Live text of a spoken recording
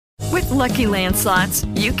Lucky Land Slots,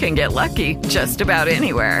 you can get lucky just about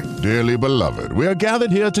anywhere. Dearly beloved, we are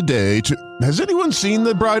gathered here today to... Has anyone seen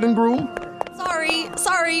the bride and groom?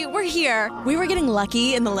 Sorry, we're here. We were getting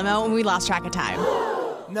lucky in the limo and we lost track of time.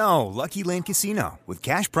 No, Lucky Land Casino, with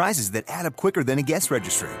cash prizes that add up quicker than a guest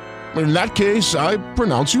registry. In that case, I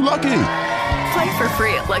pronounce you lucky. Play for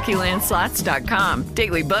free at LuckyLandSlots.com.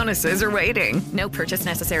 Daily bonuses are waiting. No purchase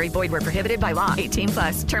necessary. Void where prohibited by law.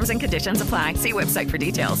 18+. Terms and conditions apply. See website for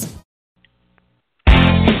details.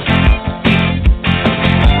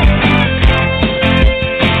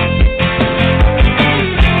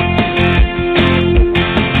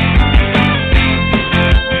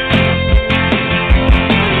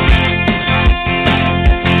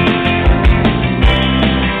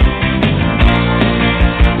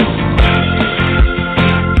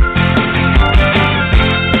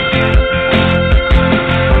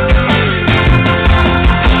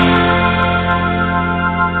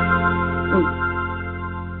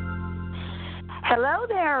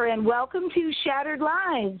 Welcome to Shattered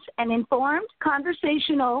Lives, an informed,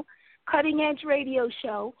 conversational, cutting-edge radio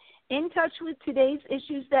show in touch with today's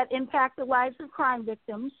issues that impact the lives of crime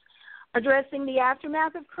victims, addressing the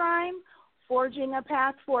aftermath of crime, forging a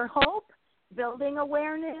path for hope, building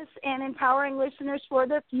awareness, and empowering listeners for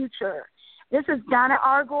the future. This is Donna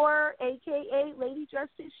Argor, a.k.a. Lady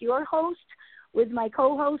Justice, your host, with my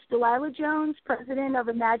co-host, Delilah Jones, president of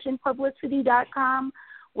ImaginePublicity.com,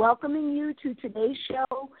 welcoming you to today's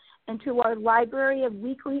show and to our library of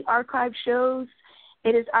weekly archive shows.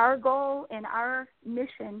 It is our goal and our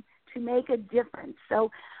mission to make a difference.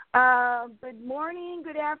 So good morning,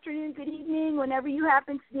 good afternoon, good evening, whenever you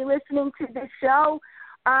happen to be listening to this show.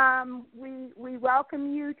 We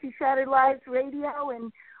welcome you to Shattered Lives Radio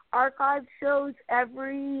and archive shows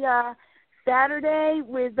every Saturday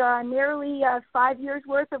with nearly 5 years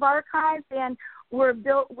worth of archives, and we're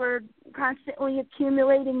constantly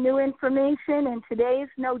accumulating new information, and today is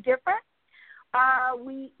no different.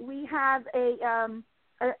 We have a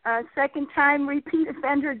second-time repeat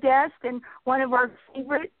offender guest and one of our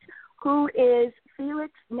favorites, who is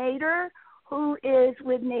Felix Nader, who is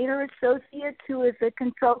with Nader Associates, who is a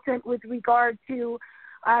consultant with regard to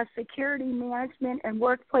security management and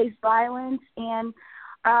workplace violence. And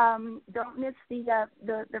don't miss the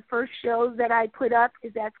first show that I put up,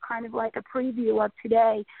 because that's kind of like a preview of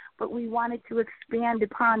today, but we wanted to expand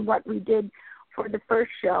upon what we did for the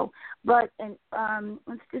first show. But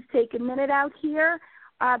let's just take a minute out here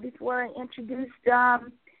before I introduce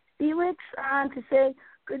Felix to say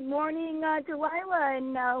good morning, Delilah,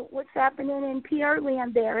 and what's happening in PR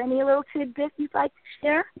land there. Any little tidbits you'd like to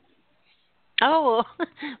share? Oh,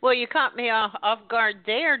 well, you caught me off guard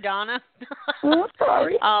there, Donna. Oh,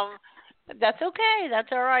 sorry. That's okay. That's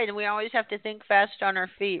all right. And we always have to think fast on our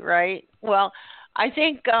feet, right? Well, I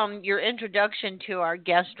think your introduction to our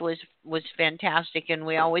guest was fantastic, and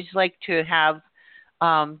we always like to have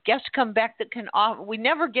guests come back that can. We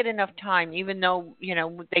never get enough time, even though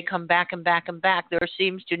they come back and back and back. There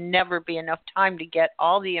seems to never be enough time to get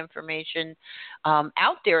all the information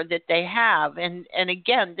out there that they have. And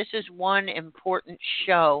again, this is one important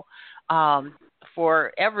show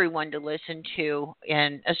for everyone to listen to,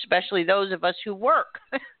 and especially those of us who work.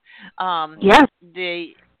 Yes.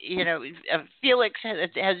 Felix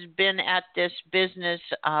has been at this business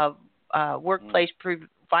of workplace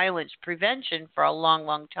violence prevention for a long,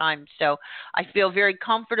 long time. So I feel very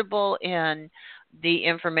comfortable in the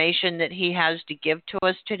information that he has to give to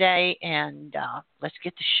us today, and let's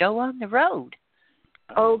get the show on the road.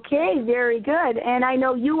 Okay, very good. And I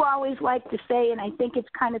know you always like to say, and I think it's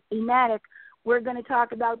kind of thematic, we're going to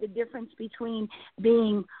talk about the difference between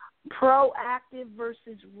being proactive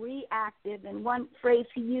versus reactive, and one phrase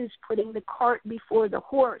he used, putting the cart before the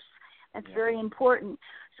horse. That's very important.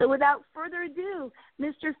 So without further ado,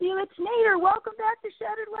 Mr. Felix Nader, welcome back to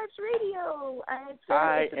Shattered Lives Radio. It's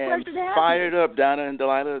a pleasure to have fired up, Donna and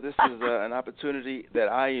Delilah. This is an opportunity that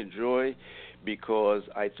I enjoy because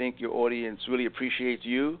I think your audience really appreciates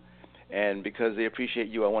you, and because they appreciate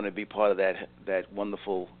you, I want to be part of that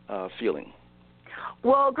wonderful feeling.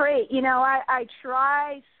 Well, great. I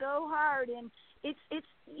try so hard, and it's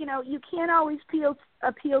you can't always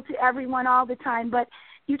appeal to everyone all the time, but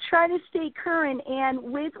you try to stay current. And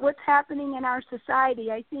with what's happening in our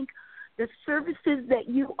society, I think the services that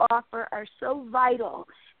you offer are so vital.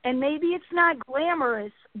 And maybe it's not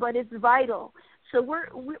glamorous, but it's vital. So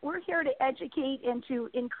we're here to educate and to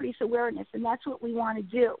increase awareness, and that's what we want to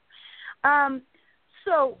do.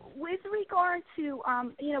 So with regard to,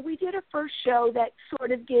 we did a first show that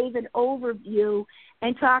sort of gave an overview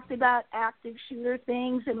and talked about active shooter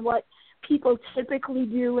things and what people typically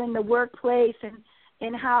do in the workplace.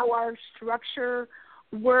 in how our structure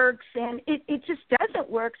works, and it just doesn't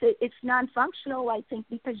work. It's non-functional, I think,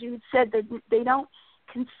 because you said that they don't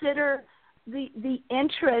consider the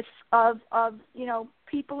interests of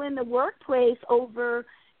people in the workplace over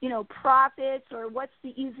profits or what's the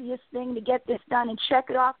easiest thing to get this done and check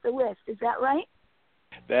it off the list. Is that right?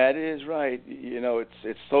 That is right.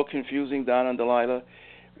 It's so confusing, Donna and Delilah.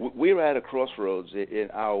 We're at a crossroads in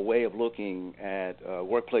our way of looking at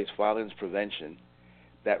workplace violence prevention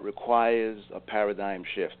that requires a paradigm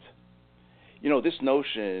shift. This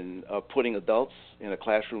notion of putting adults in a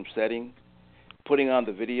classroom setting, putting on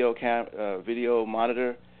the video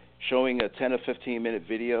monitor, showing a 10 or 15-minute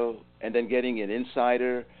video, and then getting an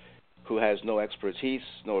insider who has no expertise,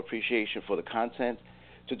 no appreciation for the content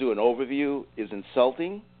to do an overview is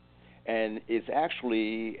insulting, and it's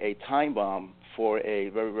actually a time bomb for a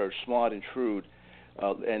very, very smart and shrewd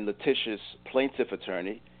and litigious plaintiff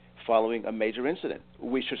attorney following a major incident.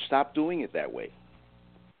 We should stop doing it that way.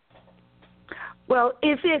 Well,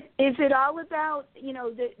 is it all about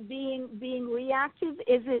being reactive?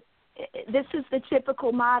 This is the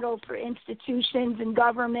typical model for institutions and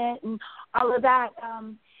government and all of that.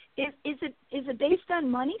 Is it based on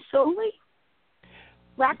money solely?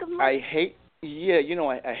 Lack of money?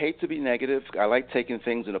 I hate to be negative. I like taking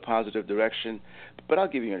things in a positive direction, but I'll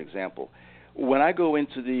give you an example. When I go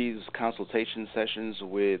into these consultation sessions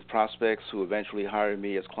with prospects who eventually hire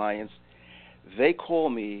me as clients, they call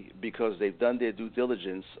me because they've done their due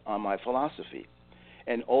diligence on my philosophy.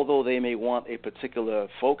 And although they may want a particular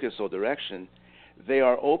focus or direction, they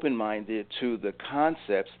are open-minded to the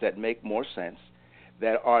concepts that make more sense,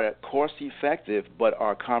 that are cost-effective but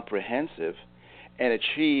are comprehensive, and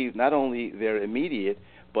achieve not only their immediate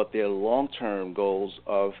but their long-term goals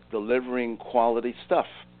of delivering quality stuff.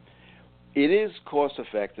 It is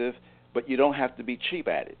cost-effective, but you don't have to be cheap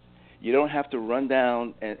at it. You don't have to run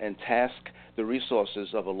down and task the resources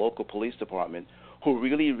of a local police department who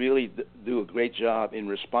really do a great job in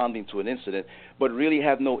responding to an incident, but really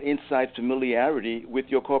have no inside familiarity with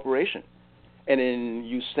your corporation. And then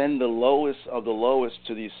you send the lowest of the lowest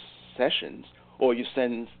to these sessions, or you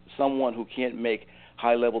send someone who can't make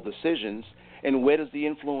high-level decisions, and where does the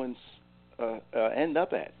influence end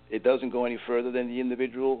up at? It doesn't go any further than the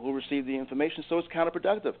individual who received the information, so it's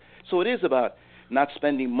counterproductive. So it is about not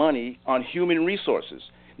spending money on human resources,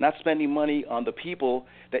 not spending money on the people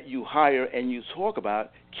that you hire and you talk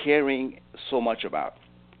about caring so much about.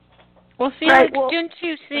 Well, Felix, don't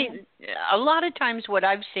you see, a lot of times what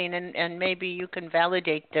I've seen, and maybe you can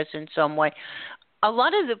validate this in some way, a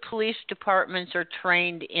lot of the police departments are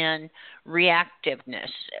trained in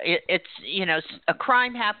reactiveness. It's a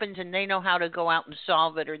crime happens and they know how to go out and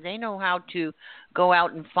solve it, or they know how to go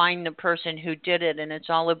out and find the person who did it, and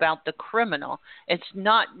it's all about the criminal. It's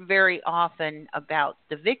not very often about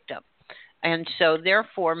the victim. And so,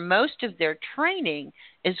 therefore, most of their training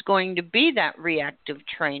is going to be that reactive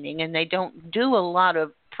training, and they don't do a lot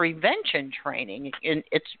of prevention training. And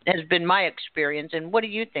it has been my experience. And what do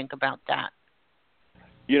you think about that?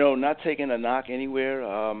 Not taking a knock anywhere.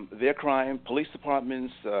 Police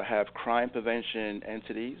departments have crime prevention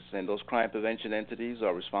entities, and those crime prevention entities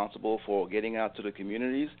are responsible for getting out to the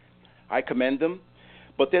communities. I commend them,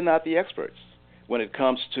 but they're not the experts when it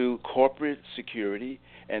comes to corporate security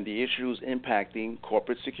and the issues impacting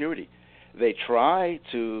corporate security. They try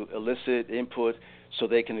to elicit input so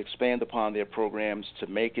they can expand upon their programs to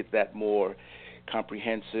make it that more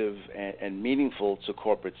comprehensive and meaningful to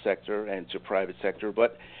corporate sector and to private sector.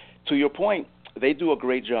 But to your point, they do a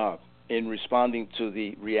great job in responding to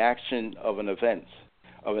the reaction of an event,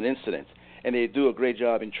 of an incident, and they do a great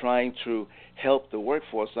job in trying to help the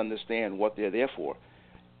workforce understand what they're there for.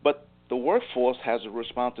 But the workforce has a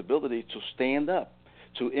responsibility to stand up,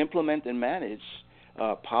 to implement and manage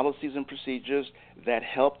policies and procedures that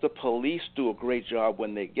help the police do a great job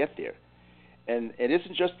when they get there. And it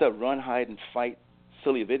isn't just a run, hide, and fight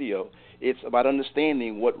silly video. It's about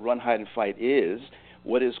understanding what run, hide, and fight is,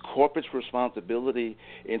 what is corporate's responsibility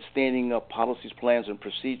in standing up policies, plans, and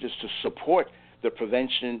procedures to support the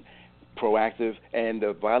prevention, proactive, and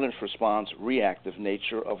the violence response, reactive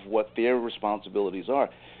nature of what their responsibilities are.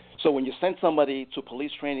 So when you send somebody to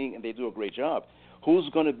police training and they do a great job, who's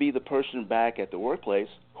going to be the person back at the workplace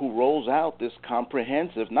who rolls out this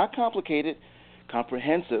comprehensive, not complicated,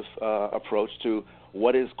 comprehensive approach to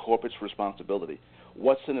what is corporate's responsibility?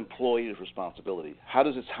 What's an employee's responsibility? How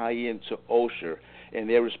does it tie into OSHA and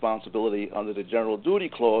their responsibility under the general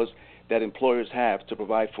duty clause that employers have to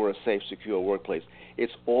provide for a safe, secure workplace?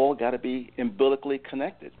 It's all got to be umbilically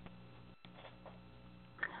connected.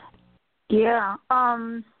 Yeah.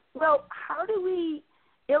 Well, how do we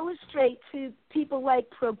illustrate to people like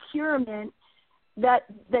procurement that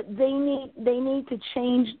they need to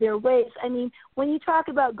change their ways. I mean, when you talk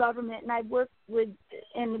about government, and I've worked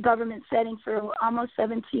in the government setting for almost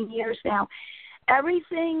 17 years now,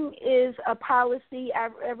 everything is a policy,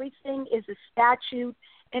 everything is a statute,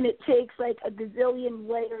 and it takes like a gazillion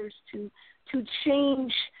layers to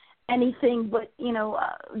change anything but,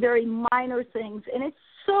 very minor things. And it's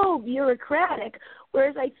so bureaucratic,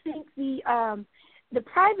 whereas I think the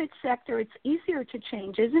private sector, it's easier to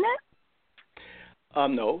change, isn't it?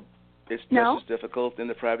 No. It's just as difficult in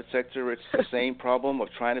the private sector. It's the same problem of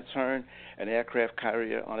trying to turn an aircraft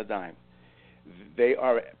carrier on a dime. They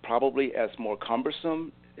are probably as more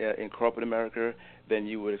cumbersome in corporate America than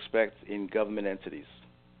you would expect in government entities.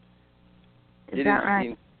 Is that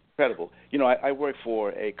right? Incredible. I work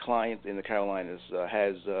for a client in the Carolinas,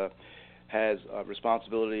 has a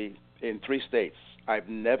responsibility in 3 states. I've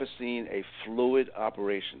never seen a fluid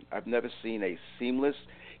operation. I've never seen a seamless,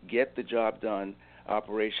 get the job done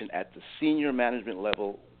operation at the senior management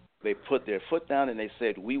level. They put their foot down and they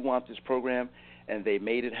said, we want this program, and they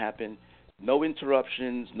made it happen. No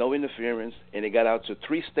interruptions, no interference, and it got out to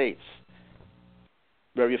 3 states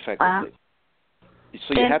very effectively. Wow.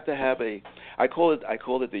 So you have to have I call it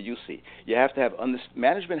the UC. You have to have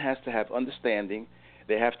management has to have understanding.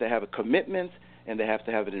 They have to have a commitment, and they have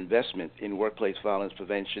to have an investment in workplace violence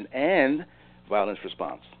prevention and violence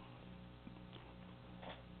response.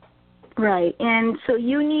 Right, and so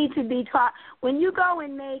you need to be taught when you go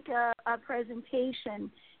and make a presentation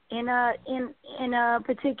in a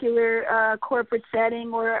particular corporate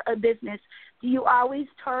setting or a business. Do you always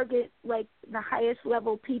target like the highest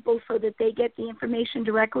level people so that they get the information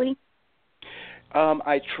directly?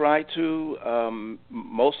 I try to.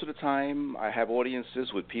 Most of the time, I have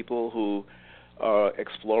audiences with people who are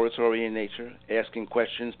exploratory in nature, asking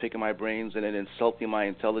questions, picking my brains, and then insulting my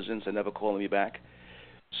intelligence and never calling me back.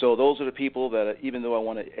 So those are the people that, even though I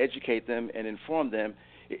want to educate them and inform them,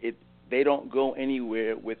 they don't go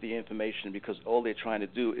anywhere with the information because all they're trying to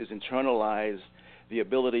do is internalize the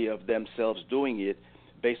ability of themselves doing it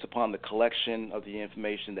based upon the collection of the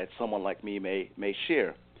information that someone like me may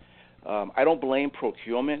share. I don't blame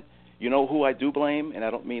procurement. You know who I do blame, and I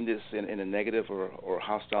don't mean this in a negative or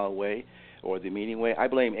hostile way or demeaning way. I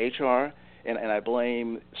blame HR and I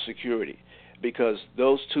blame security, because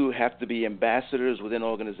those two have to be ambassadors within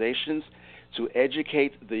organizations to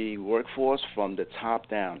educate the workforce from the top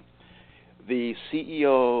down. The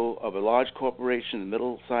CEO of a large corporation, a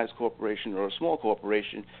middle-sized corporation, or a small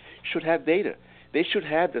corporation should have data. They should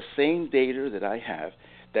have the same data that I have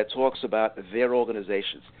that talks about their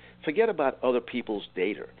organizations. Forget about other people's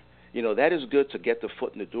data. That is good to get the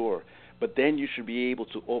foot in the door, but then you should be able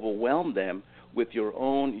to overwhelm them with your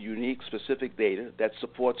own unique, specific data that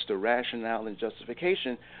supports the rationale and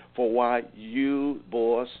justification for why you,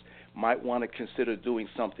 boss, might want to consider doing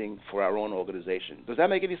something for our own organization. Does that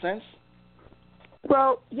make any sense?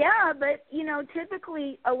 Well, yeah, but,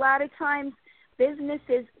 typically a lot of times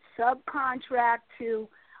businesses subcontract to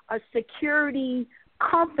a security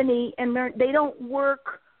company, and they don't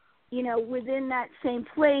work, within that same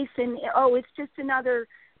place, and, it's just another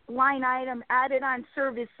line item added on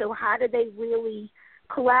service. So how do they really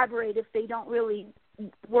collaborate if they don't really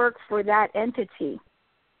work for that entity?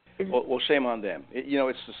 Well, shame on them.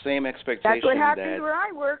 It's the same expectation. That's what happens where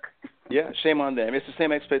I work. Yeah, shame on them. It's the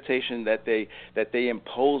same expectation that they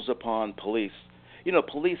impose upon police.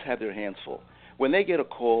 Police have their hands full. When they get a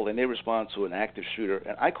call and they respond to an active shooter,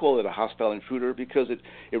 and I call it a hostile intruder because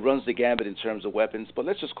it runs the gambit in terms of weapons, but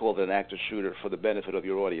let's just call it an active shooter for the benefit of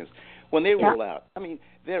your audience. When they roll out,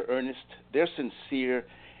 they're earnest, they're sincere,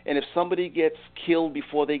 and if somebody gets killed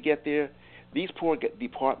before they get there, these poor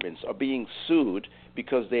departments are being sued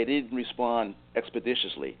because they didn't respond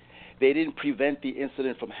expeditiously. They didn't prevent the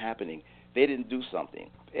incident from happening. They didn't do something.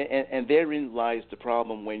 And therein lies the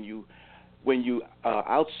problem when you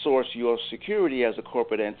outsource your security as a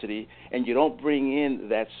corporate entity and you don't bring in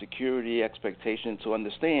that security expectation to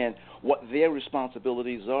understand what their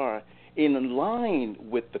responsibilities are in line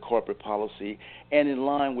with the corporate policy and in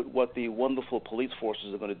line with what the wonderful police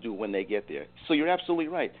forces are going to do when they get there. So you're absolutely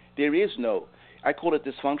right. There is I call it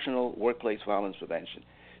dysfunctional workplace violence prevention.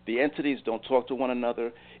 The entities don't talk to one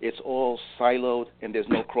another. It's all siloed, and there's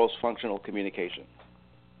no cross-functional communication.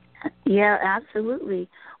 Yeah, absolutely.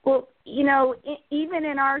 Well, even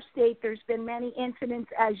in our state, there's been many incidents,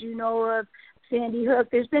 as you know, of Sandy Hook.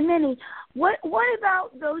 There's been many. What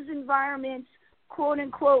about those environments, quote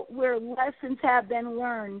unquote, where lessons have been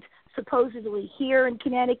learned, supposedly here in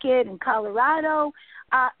Connecticut, in Colorado,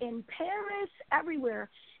 in Paris, everywhere?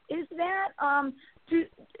 Is that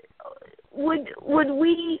would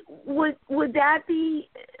that be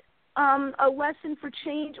a lesson for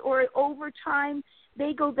change, or over time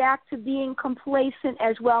they go back to being complacent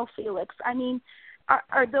as well, Felix? I mean,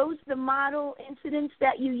 are those the model incidents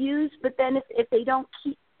that you use? But then if they don't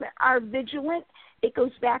are vigilant, it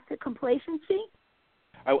goes back to complacency?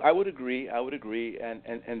 I would agree,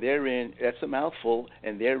 and therein, that's a mouthful,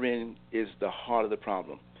 and therein is the heart of the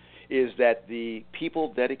problem, is that the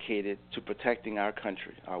people dedicated to protecting our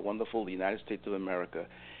country, our wonderful United States of America,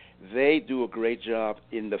 they do a great job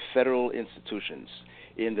in the federal institutions,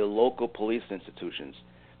 in the local police institutions.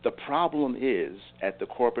 The problem is, at the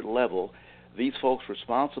corporate level, these folks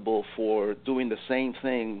responsible for doing the same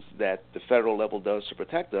things that the federal level does to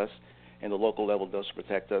protect us and the local level does to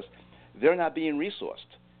protect us, they're not being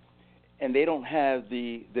resourced. And they don't have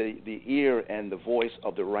the ear and the voice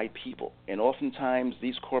of the right people. And oftentimes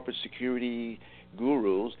these corporate security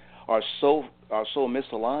gurus are so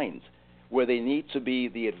misaligned, where they need to be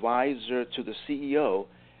the advisor to the CEO.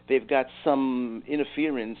 They've got some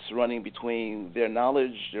interference running between their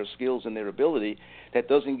knowledge, their skills, and their ability that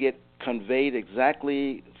doesn't get conveyed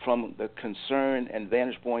exactly from the concern and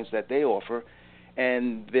vantage points that they offer,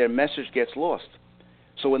 and their message gets lost.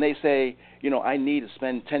 So when they say, I need to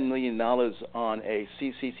spend $10 million on a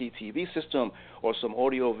CCTV system or some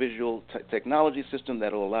audio-visual technology system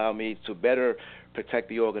that will allow me to better protect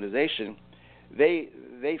the organization, they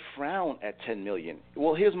frown at $10 million.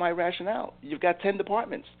 Well, here's my rationale. You've got 10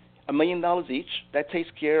 departments, $1 million each. That takes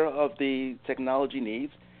care of the technology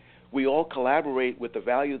needs. We all collaborate with the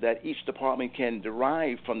value that each department can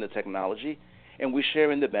derive from the technology, and we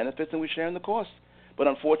share in the benefits and we share in the costs. But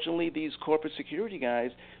unfortunately, these corporate security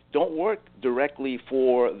guys don't work directly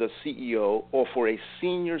for the CEO or for a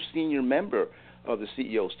senior member of the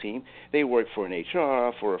CEO's team. They work for an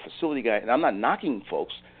HR, for a facility guy. And I'm not knocking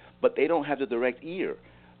folks, but they don't have the direct ear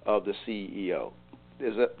of the CEO.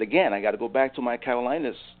 Again, I got to go back to my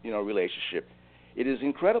Carolinas, relationship. It is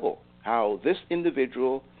incredible how this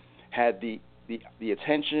individual had the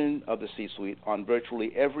attention of the C-suite on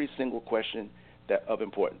virtually every single question of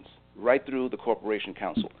importance, right through the corporation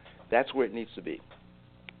council. That's where it needs to be.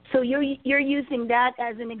 So you're using that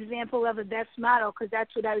as an example of a best model, because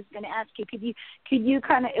that's what I was going to ask you. Could you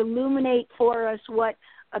kind of illuminate for us what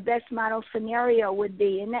a best model scenario would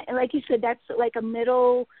be? And like you said, that's like a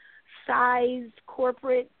middle-sized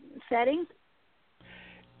corporate setting?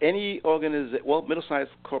 Middle-sized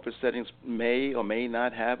corporate settings may or may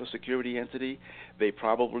not have a security entity. They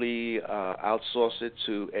probably outsource it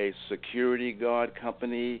to a security guard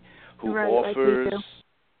company who offers,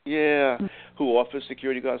 who offers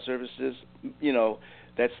security guard services.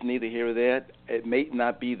 That's neither here or there. It may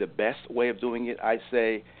not be the best way of doing it. I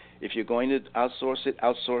say, if you're going to outsource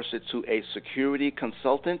it to a security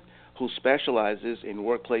consultant who specializes in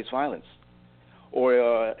workplace violence,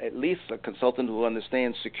 or at least a consultant who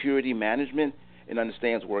understands security management and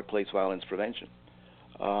understands workplace violence prevention.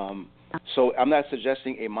 So I'm not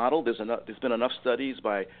suggesting a model. There's been enough studies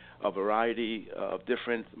by a variety of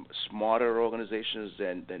different smarter organizations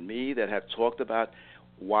than me that have talked about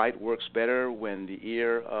why it works better when the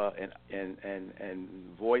ear and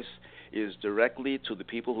voice is directly to the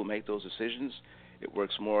people who make those decisions. It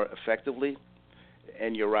works more effectively.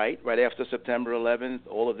 And you're right after September 11th,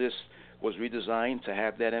 all of this was redesigned to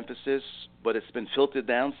have that emphasis, but it's been filtered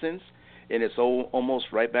down since, and it's almost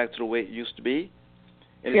right back to the way it used to be.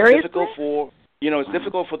 And Seriously? It's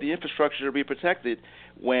difficult for the infrastructure to be protected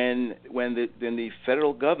when the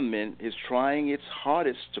federal government is trying its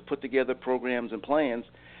hardest to put together programs and plans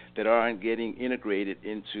that aren't getting integrated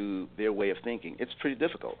into their way of thinking. It's pretty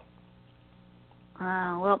difficult.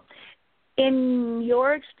 Well, in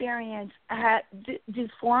your experience, do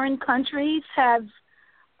foreign countries have?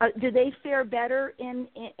 Do they fare better in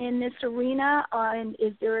this arena? And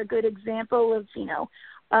is there a good example of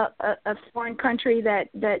a foreign country that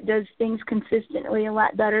does things consistently a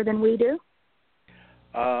lot better than we do?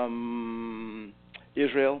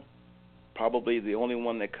 Israel, probably the only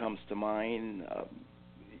one that comes to mind.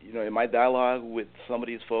 In my dialogue with some of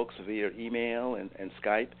these folks via email and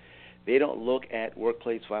Skype, they don't look at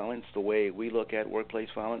workplace violence the way we look at workplace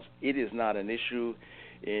violence. It is not an issue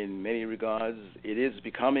in many regards. It is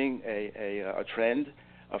becoming a trend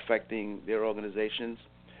affecting their organizations.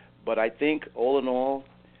 But I think all in all,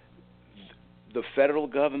 the federal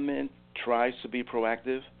government tries to be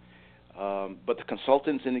proactive, but the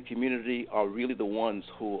consultants in the community are really the ones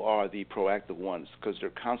who are the proactive ones, because they're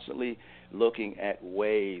constantly looking at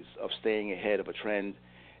ways of staying ahead of a trend,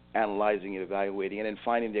 analyzing it, evaluating it, and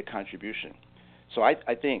finding their contribution. So I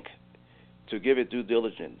think, to give it due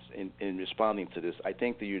diligence in responding to this, I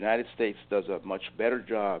think the United States does a much better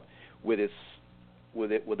job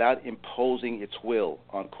without imposing its will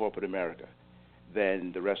on corporate America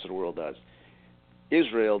than the rest of the world does.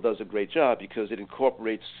 Israel does a great job because it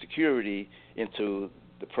incorporates security into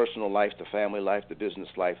the personal life, the family life, the business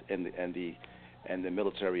life, and the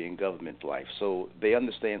military and government life. So they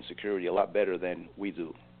understand security a lot better than we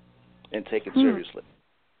do, and take it seriously.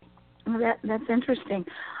 That's interesting.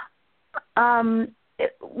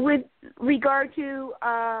 With regard to,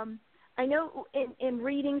 I know in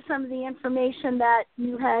reading some of the information that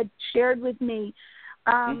you had shared with me,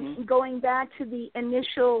 going back to the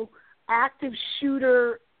initial active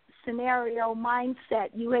shooter scenario mindset,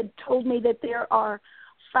 you had told me that there are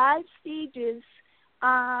 5 stages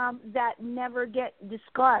that never get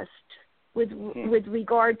discussed with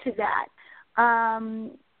regard to that.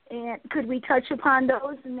 And could we touch upon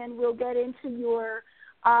those, and then we'll get into your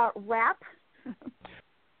wrap?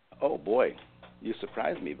 Oh boy, you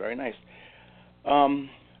surprised me. Very nice.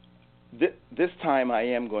 This time I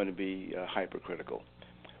am going to be hypercritical.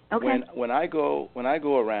 Okay. When I go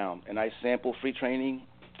around and I sample free training,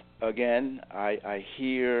 again, I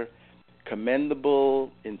hear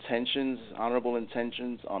commendable intentions, honorable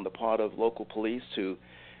intentions on the part of local police to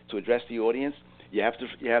address the audience. You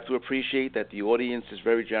have to appreciate that the audience is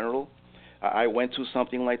very general. I went to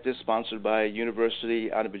something like this sponsored by a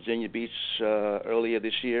university out of Virginia Beach earlier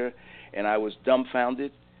this year, and I was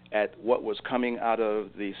dumbfounded at what was coming out of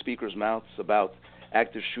the speakers' mouths about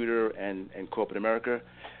active shooter and corporate America.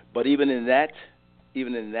 But even in that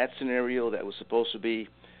scenario that was supposed to be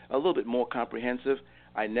a little bit more comprehensive,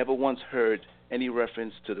 I never once heard any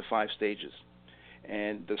reference to the 5 stages.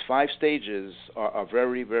 And the 5 stages are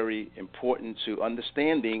very, very important to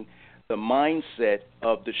understanding the mindset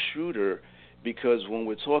of the shooter, because when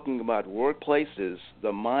we're talking about workplaces,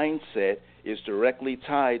 the mindset is directly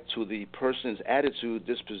tied to the person's attitude,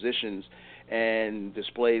 dispositions, and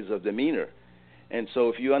displays of demeanor. And so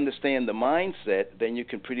if you understand the mindset, then you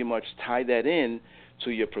can pretty much tie that in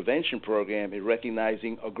to your prevention program in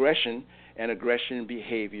recognizing aggression and aggression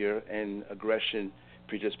behavior and aggression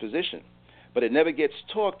predisposition. But it never gets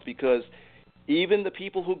talked because even the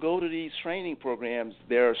people who go to these training programs,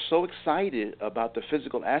 they're so excited about the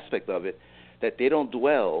physical aspect of it that they don't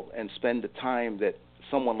dwell and spend the time that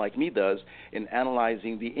someone like me does in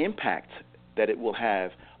analyzing the impact that it will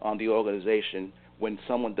have on the organization when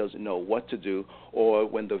someone doesn't know what to do, or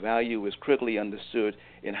when the value is critically understood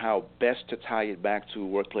in how best to tie it back to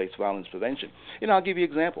workplace violence prevention. And I'll give you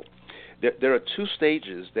an example. There are 2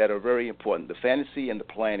 stages that are very important, the fantasy and the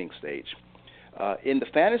planning stage. In the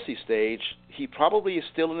fantasy stage, he probably is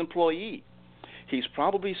still an employee. He's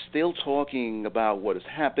probably still talking about what has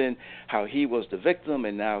happened, how he was the victim,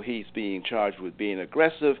 and now he's being charged with being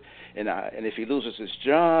aggressive. And if he loses his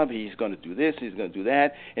job, he's going to do this, he's going to do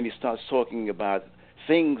that. And he starts talking about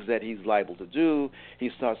things that he's liable to do. He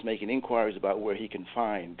starts making inquiries about where he can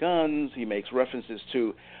find guns. He makes references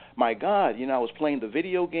to, my God, I was playing the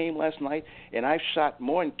video game last night, and I've shot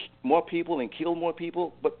more people and killed more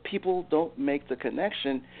people. But people don't make the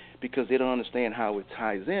connection because they don't understand how it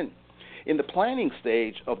ties in. In the planning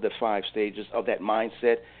stage of the 5 stages of that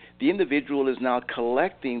mindset, the individual is now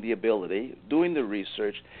collecting the ability, doing the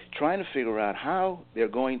research, trying to figure out how they're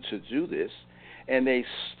going to do this, and they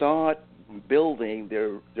start building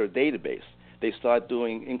their database. They start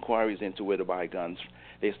doing inquiries into where to buy guns.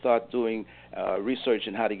 They start doing research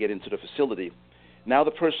on how to get into the facility. Now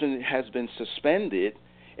the person has been suspended,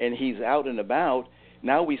 and he's out and about.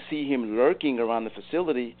 Now we see him lurking around the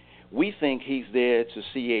facility. We think he's there to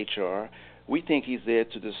see HR. We think he's there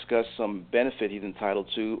to discuss some benefit he's entitled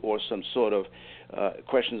to or some sort of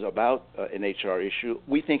questions about an HR issue.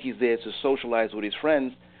 We think he's there to socialize with his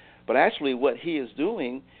friends. But actually what he is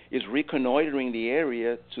doing is reconnoitering the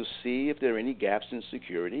area to see if there are any gaps in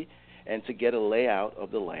security and to get a layout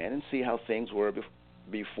of the land and see how things were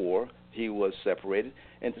before he was separated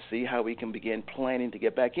and to see how we can begin planning to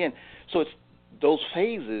get back in. So those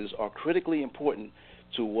phases are critically important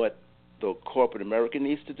to what the corporate America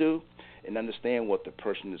needs to do and understand what the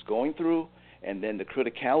person is going through, and then the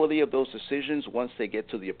criticality of those decisions. Once they get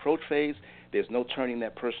to the approach phase, there's no turning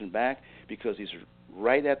that person back because he's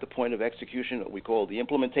right at the point of execution, what we call the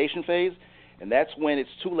implementation phase, and that's when it's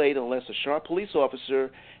too late unless a sharp police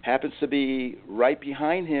officer happens to be right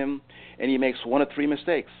behind him and he makes 1 of 3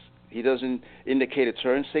 mistakes. He doesn't indicate a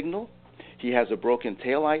turn signal, he has a broken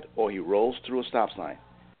taillight, or he rolls through a stop sign.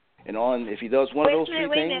 And if he does one of those 3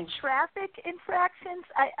 things. Traffic infractions?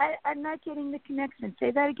 I'm not getting the connection.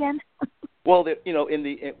 Say that again. Well,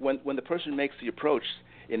 when the person makes the approach,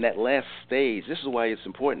 in that last stage, this is why it's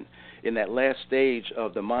important, in that last stage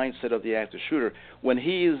of the mindset of the active shooter, when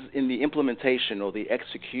he is in the implementation or the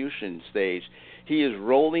execution stage, he is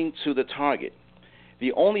rolling to the target.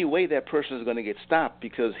 The only way that person is going to get stopped,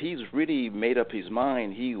 because he's really made up his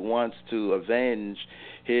mind, he wants to avenge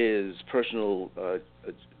his personal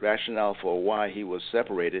rationale for why he was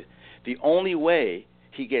separated. The only way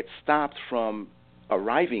he gets stopped from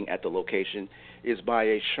arriving at the location is by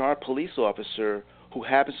a sharp police officer who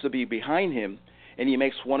happens to be behind him, and he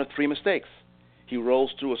makes one of three mistakes. He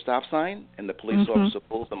rolls through a stop sign, and the police officer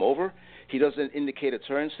pulls him over. He doesn't indicate a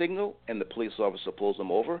turn signal, and the police officer pulls him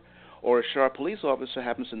over. Or a sharp police officer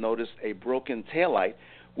happens to notice a broken taillight,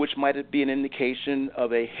 which might be an indication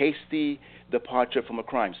of a hasty departure from a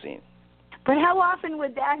crime scene. But how often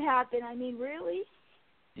would that happen? I mean, really?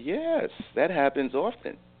 Yes, that happens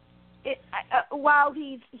often. While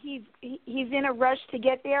he's in a rush to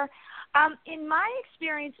get there. In my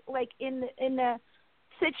experience, like in the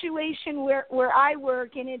situation where I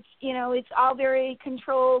work, and it's all very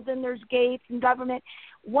controlled, and there's gates and government.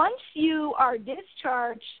 Once you are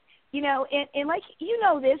discharged, and like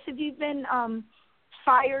this, if you've been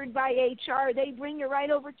fired by HR, they bring you right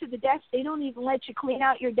over to the desk. They don't even let you clean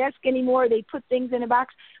out your desk anymore. They put things in a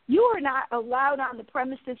box. You are not allowed on the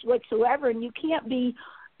premises whatsoever, and you can't be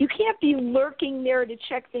lurking there to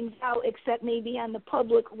check things out, except maybe on the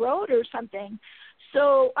public road or something.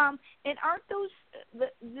 So, and aren't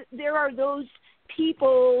there are those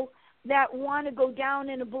people that want to go down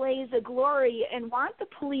in a blaze of glory and want the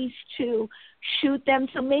police to shoot them.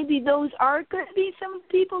 So maybe those are going to be some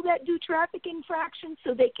people that do traffic infractions,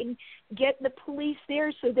 so they can get the police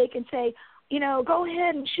there so they can say, go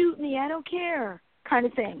ahead and shoot me, I don't care, kind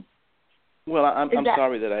of thing. Well, I'm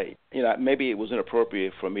sorry that maybe it was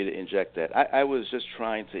inappropriate for me to inject that. I was just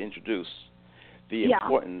trying to introduce the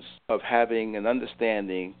importance of having an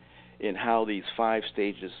understanding in how these 5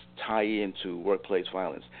 stages tie into workplace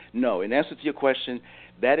violence. No, in answer to your question,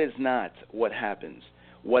 that is not what happens.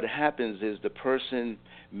 What happens is the person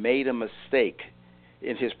made a mistake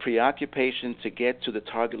in his preoccupation to get to the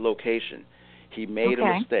target location. He made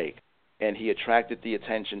a mistake, and he attracted the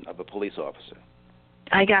attention of a police officer.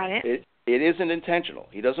 I got it. It isn't intentional.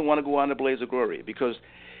 He doesn't want to go out in a blaze of glory because,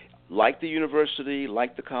 like the university,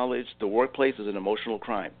 like the college, the workplace is an emotional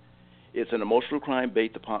crime. It's an emotional crime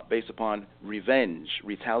based upon revenge,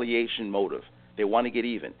 retaliation motive. They want to get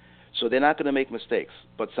even. So they're not going to make mistakes.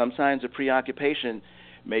 But sometimes a preoccupation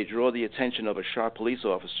may draw the attention of a sharp police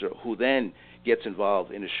officer who then gets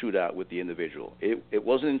involved in a shootout with the individual. It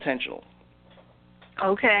wasn't intentional.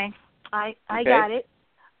 Okay. I got it.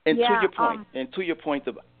 And to your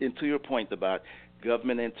point about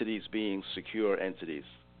government entities being secure entities.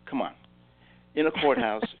 Come on. In a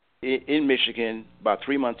courthouse in Michigan about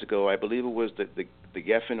 3 months ago, I believe it was the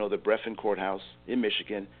Geffen or the Breffen courthouse in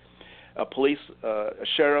Michigan, a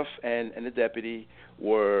sheriff and a deputy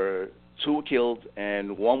were 2 were killed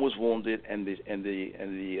and 1 was wounded, and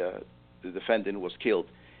the defendant was killed.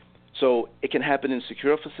 So it can happen in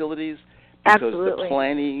secure facilities because Absolutely. The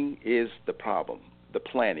planning is the problem. The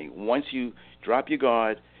planning. Once you drop your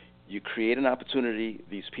guard, you create an opportunity.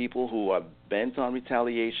 These people who are bent on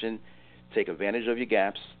retaliation take advantage of your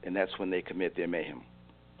gaps, and that's when they commit their mayhem.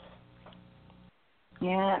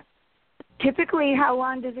 Yeah. Typically, how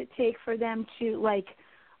long does it take for them to,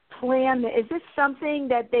 plan? Is this something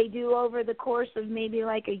that they do over the course of maybe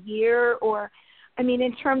a year? Or,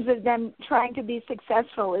 in terms of them trying to be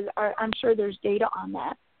successful, I'm sure there's data on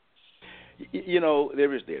that.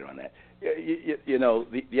 There is data on that. The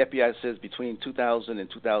FBI says between 2000 and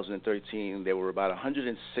 2013, there were about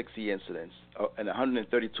 160 incidents, and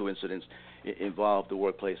 132 incidents involved the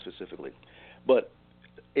workplace specifically. But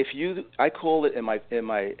I call it in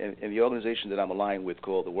the organization that I'm aligned with,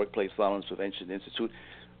 called the Workplace Violence Prevention Institute.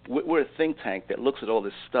 We're a think tank that looks at all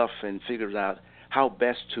this stuff and figures out how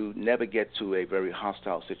best to never get to a very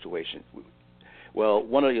hostile situation. Well,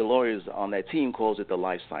 one of your lawyers on that team calls it the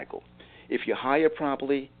life cycle. If you hire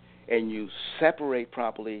properly and you separate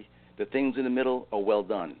properly, the things in the middle are well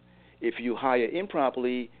done. If you hire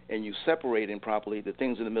improperly and you separate improperly, the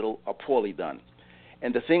things in the middle are poorly done.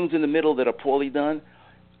 And the things in the middle that are poorly done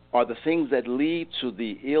are the things that lead to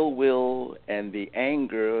the ill will and the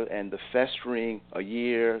anger and the festering a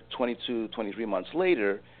year, 22, 23 months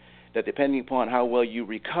later, that depending upon how well you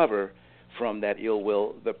recover from that ill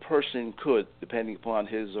will, the person could, depending upon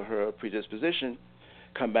his or her predisposition,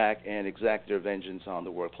 come back and exact their vengeance on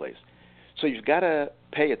the workplace. So you've got to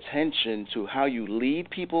pay attention to how you lead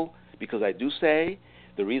people, because I do say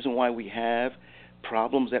the reason why we have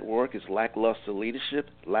problems at work is lackluster leadership,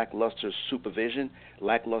 lackluster supervision,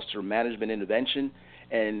 lackluster management intervention,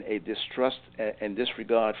 and a distrust and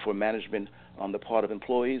disregard for management on the part of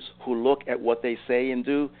employees who look at what they say and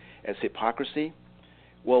do as hypocrisy.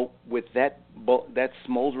 Well, with that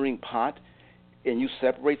smoldering pot, and you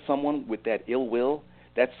separate someone with that ill will,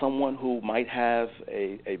 that's someone who might have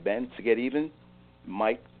a bent to get even,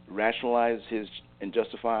 might rationalize and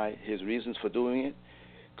justify his reasons for doing it,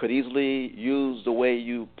 could easily use the way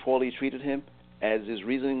you poorly treated him as his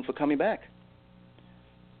reasoning for coming back.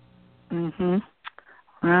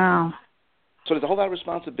 Wow. So there's a whole lot of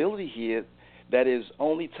responsibility here that is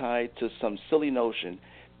only tied to some silly notion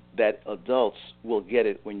that adults will get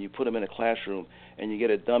it when you put them in a classroom and you get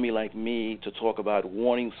a dummy like me to talk about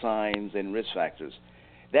warning signs and risk factors.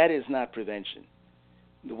 That is not prevention.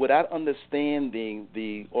 Without understanding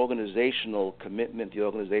the organizational commitment, the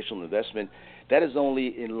organizational investment, that is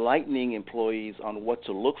only enlightening employees on what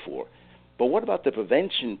to look for. But what about the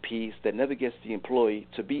prevention piece that never gets the employee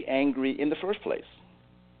to be angry in the first place?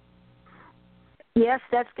 Yes,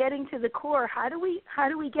 that's getting to the core. How do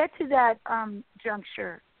we get to that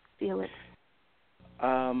juncture, Felix?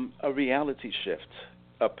 A reality shift,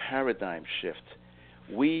 a paradigm shift.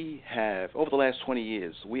 We have, over the last 20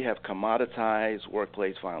 years, we have commoditized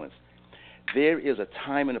workplace violence. There is a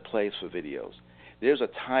time and a place for videos. There's a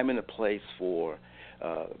time and a place for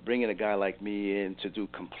bringing a guy like me in to do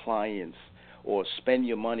compliance or spend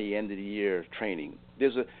your money end of the year training.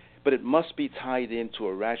 But it must be tied into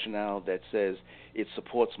a rationale that says it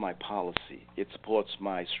supports my policy, it supports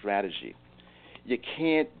my strategy. You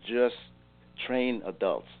can't just train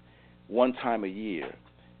adults one time a year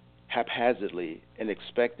haphazardly and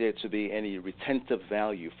expect there to be any retentive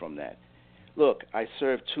value from that. Look, I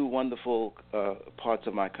serve two wonderful parts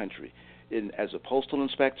of my country, as a postal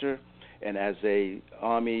inspector and as a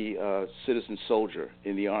Army citizen soldier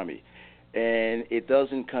in the Army. And it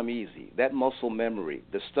doesn't come easy. That muscle memory,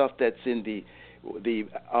 the stuff that's in the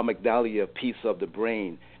amygdala piece of the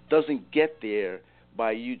brain, doesn't get there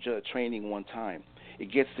by you just training one time.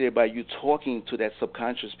 It gets there by you talking to that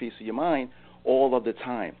subconscious piece of your mind all of the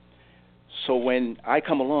time. So when I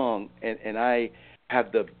come along and I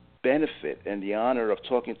have the benefit and the honor of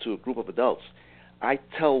talking to a group of adults, I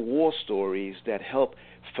tell war stories that help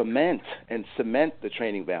ferment and cement the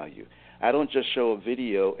training value. I don't just show a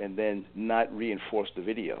video and then not reinforce the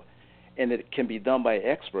video. And it can be done by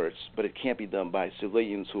experts, but it can't be done by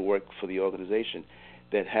civilians who work for the organization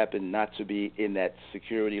that happen not to be in that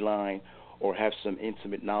security line or have some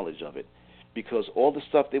intimate knowledge of it. Because all the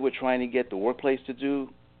stuff they were trying to get the workplace to do,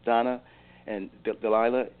 Donna and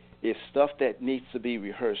Delilah, is stuff that needs to be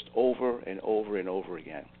rehearsed over and over and over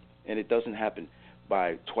again. And it doesn't happen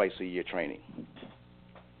by twice-a-year training.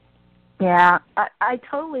 Yeah, I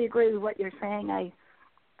totally agree with what you're saying.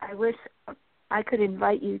 I wish I could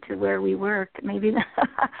invite you to where we work. Maybe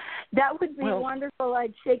that would be wonderful.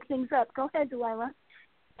 I'd shake things up. Go ahead, Delilah.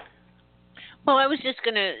 Well, I was just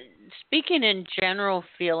going to, speaking in general,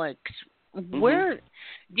 Felix, where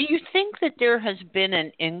do you think that there has been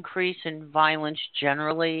an increase in violence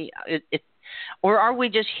generally? Or are we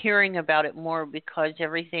just hearing about it more because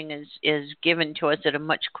everything is given to us at a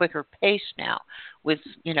much quicker pace now? With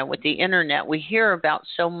the internet, we hear about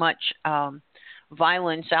so much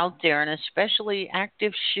violence out there, and especially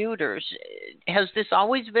active shooters. Has this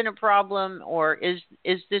always been a problem, or is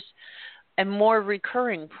this a more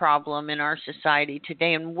recurring problem in our society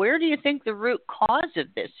today? And where do you think the root cause of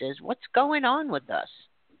this is? What's going on with us?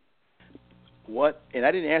 And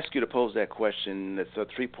I didn't ask you to pose that question. It's a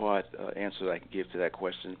three-part answer that I can give to that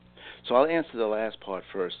question. So I'll answer the last part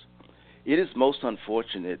first. It is most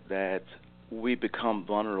unfortunate that we become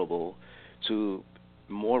vulnerable to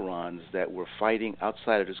morons that were fighting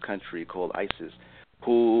outside of this country called ISIS,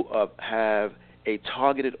 who have a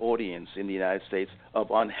targeted audience in the United States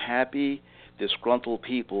of unhappy, disgruntled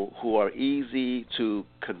people who are easy to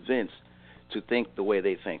convince to think the way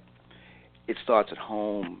they think. It starts at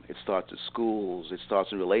home, it starts at schools, it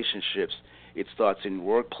starts in relationships, it starts in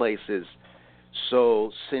workplaces.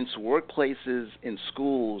 So since workplaces and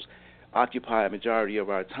schools occupy a majority of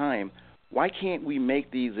our time, why can't we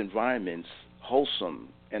make these environments wholesome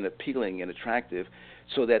and appealing and attractive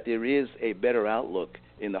so that there is a better outlook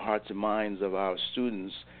in the hearts and minds of our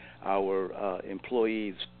students, our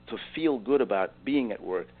employees, to feel good about being at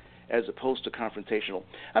work as opposed to confrontational?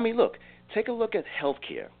 I mean, look, take a look at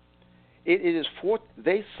healthcare.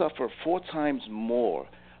 They suffer 4 times more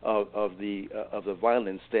of the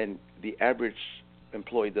violence than the average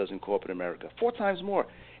employee does in corporate America. 4 times more.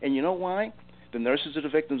 And you know why? The nurses are the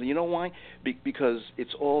victims. And you know why? Because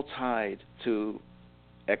it's all tied to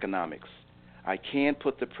economics. I can't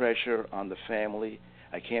put the pressure on the family.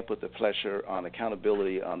 I can't put the pressure on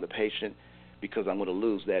accountability on the patient because I'm going to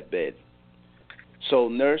lose that bed. So,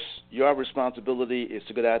 nurse, your responsibility is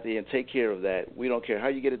to go out there and take care of that. We don't care how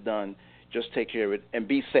you get it done. Just take care of it and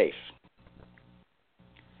be safe.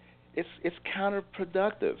 It's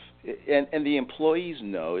counterproductive, and the employees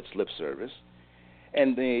know it's lip service,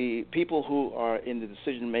 and the people who are in the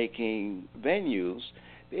decision-making venues,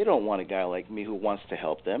 they don't want a guy like me who wants to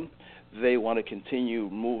help them. They want to continue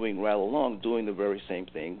moving right along, doing the very same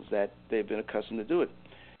things that they've been accustomed to doing.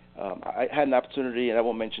 I had an opportunity, and I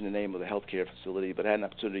won't mention the name of the healthcare facility, but I had an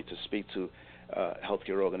opportunity to speak to a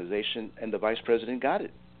healthcare organization, and the vice president got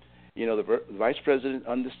it. You know, the vice president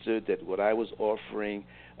understood that what I was offering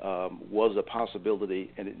was a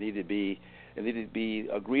possibility, and it needed to be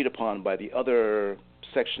agreed upon by the other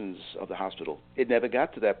sections of the hospital. It never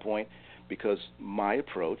got to that point because my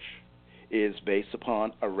approach is based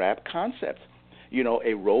upon a RAP concept. You know,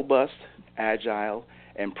 a robust, agile,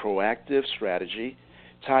 and proactive strategy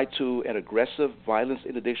tied to an aggressive violence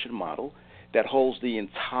interdiction model that holds the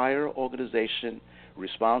entire organization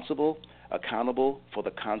responsible, accountable for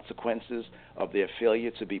the consequences of their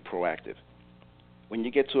failure to be proactive. When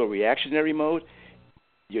you get to a reactionary mode,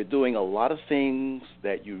 you're doing a lot of things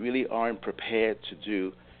that you really aren't prepared to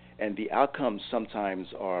do, and the outcomes sometimes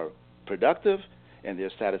are productive and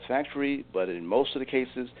they're satisfactory, but in most of the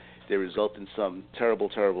cases, they result in some terrible,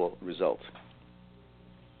 terrible results.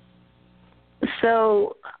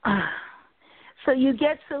 So you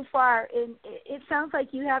get so far, and it sounds like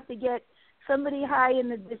you have to get somebody high in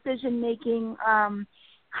the decision-making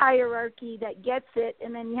hierarchy that gets it,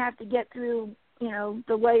 and then you have to get through,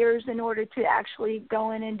 the layers in order to actually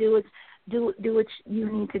go in and do what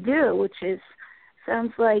you need to do, which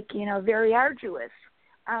sounds like very arduous,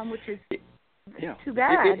 which is too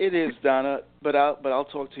bad. It is, Donna. But I'll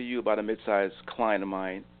talk to you about a mid-sized client of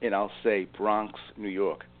mine, and I'll say Bronx, New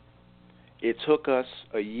York. It took us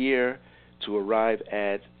a year to arrive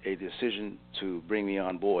at a decision to bring me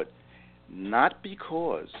on board, not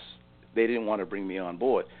because they didn't want to bring me on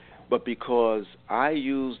board, but because I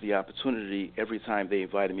used the opportunity every time they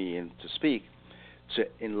invited me in to speak to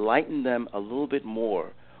enlighten them a little bit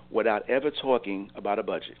more without ever talking about a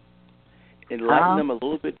budget. Enlighten them a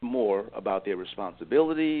little bit more about their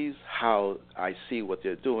responsibilities, how I see what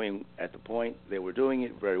they're doing at the point they were doing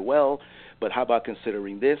it very well, but how about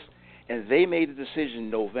considering this? And they made a decision in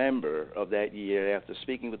November of that year after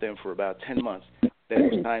speaking with them for about 10 months that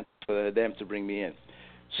it was time for them to bring me in.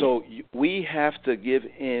 So we have to give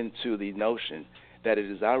in to the notion that it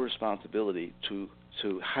is our responsibility to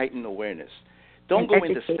heighten awareness. Don't go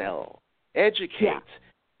in to sell. Educate. Yeah.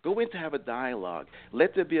 Go in to have a dialogue.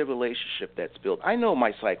 Let there be a relationship that's built. I know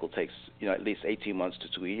my cycle takes at least 18 months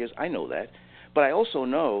to 2 years. I know that. But I also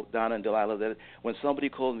know, Donna and Delilah, that when somebody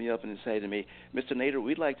called me up and said to me, Mr. Nader,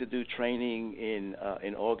 we'd like to do training in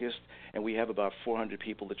August, and we have about 400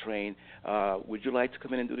 people to train. Would you like to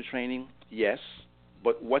come in and do the training? Yes.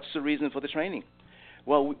 But what's the reason for the training?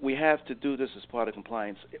 Well, we have to do this as part of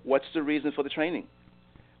compliance. What's the reason for the training?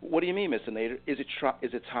 What do you mean, Mr. Nader? Is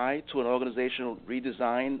it tied to an organizational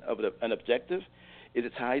redesign of an objective? Is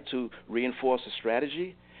it tied to reinforce a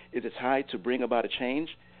strategy? Is it tied to bring about a change?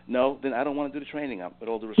 No, then I don't want to do the training. With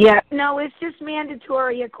all the respect. Yeah, no, it's just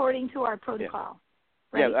mandatory according to our protocol.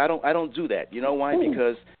 Yeah, right? Yeah, I don't do that. You know why?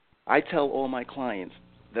 Because I tell all my clients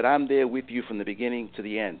that I'm there with you from the beginning to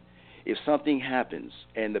the end. If something happens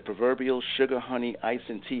and the proverbial sugar, honey, ice,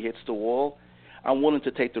 and tea hits the wall, I'm willing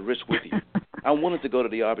to take the risk with you. I'm willing to go to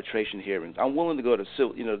the arbitration hearings. I'm willing to go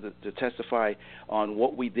to testify on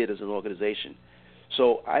what we did as an organization.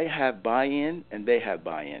 So I have buy-in, and they have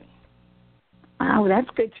buy-in. Wow, that's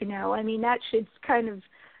good to know. I mean, that should kind of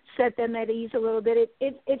set them at ease a little bit.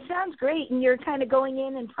 It sounds great, and you're kind of going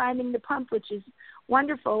in and priming the pump, which is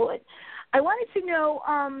wonderful. I wanted to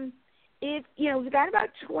know if, we've got about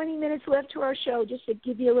 20 minutes left to our show, just to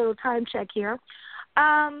give you a little time check here.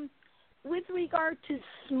 With regard to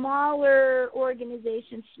smaller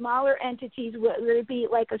organizations, smaller entities, whether it be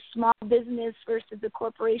like a small business versus a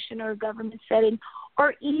corporation or a government setting,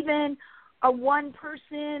 or even a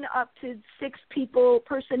one-person up to 6 people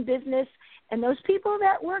person business, and those people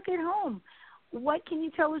that work at home, what can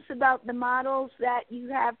you tell us about the models that you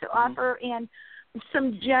have to offer and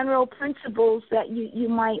some general principles that you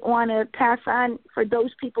might want to pass on for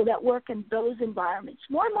those people that work in those environments?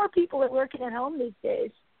 More and more people are working at home these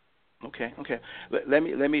days. Okay. Let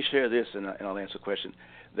me share this, and I'll answer the question.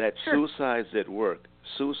 That Sure. suicides at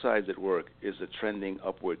work is a trending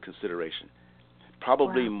upward consideration.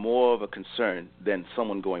 Probably more of a concern than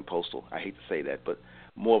someone going postal. I hate to say that, but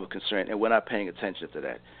more of a concern, and we're not paying attention to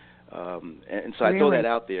that. And so I throw that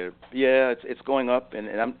out there. Yeah, it's going up, and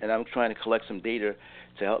I'm trying to collect some data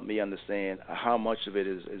to help me understand how much of it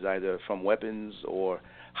is either from weapons or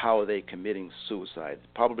how are they committing suicide.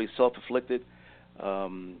 Probably self-inflicted.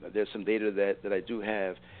 There's some data that I do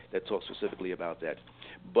have that talks specifically about that.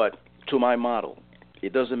 But to my model,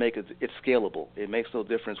 it doesn't make it. It's scalable. It makes no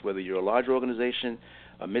difference whether you're a large organization,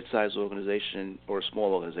 a mid-sized organization, or a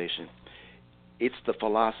small organization. It's the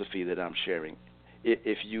philosophy that I'm sharing.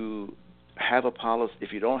 If you have a policy,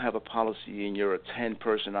 if you don't have a policy and you're a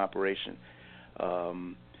 10-person operation,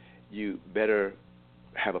 you better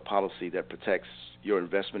have a policy that protects your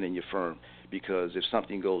investment in your firm, because if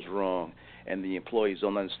something goes wrong and the employees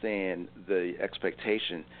don't understand the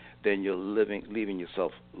expectation, then you're leaving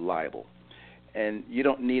yourself liable. And you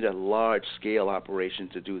don't need a large-scale operation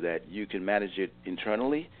to do that. You can manage it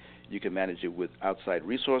internally. You can manage it with outside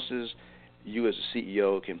resources. You as a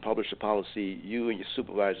CEO can publish a policy. You and your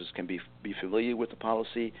supervisors can be familiar with the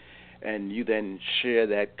policy, and you then share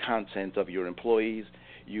that content of your employees.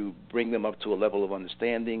 You bring them up to a level of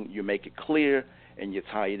understanding. You make it clear, and you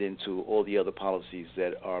tie it into all the other policies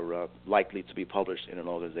that are likely to be published in an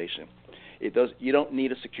organization. You don't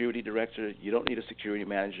need a security director. You don't need a security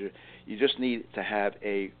manager. You just need to have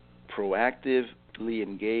a proactively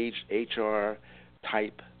engaged HR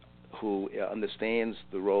type who understands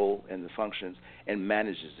the role and the functions and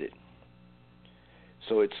manages it.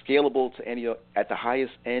 So it's scalable to any. At the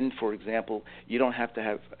highest end, for example, you don't have to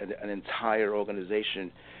have an entire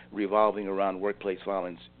organization revolving around workplace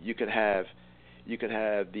violence. You could have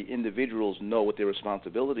the individuals know what their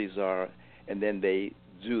responsibilities are, and then they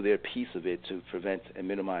do their piece of it to prevent and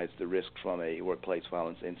minimize the risk from a workplace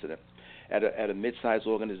violence incident. At a mid-sized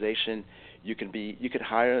organization, you could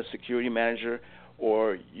hire a security manager,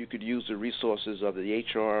 or you could use the resources of the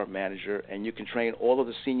HR manager, and you can train all of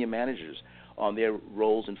the senior managers on their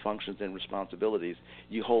roles and functions and responsibilities.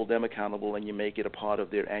 You hold them accountable, and you make it a part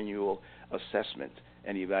of their annual assessment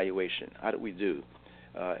and evaluation. How do we do?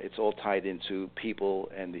 It's all tied into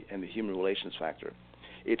people and the human relations factor.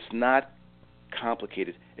 It's not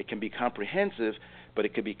complicated. It can be comprehensive, but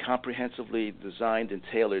it can be comprehensively designed and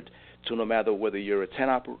tailored to no matter whether you're a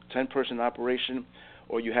 10-person operation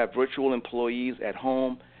or you have virtual employees at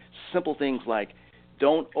home. Simple things like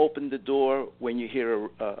don't open the door when you hear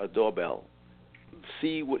a doorbell.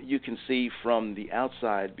 See what you can see from the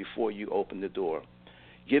outside before you open the door.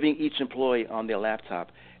 Giving each employee on their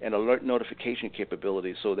laptop an alert notification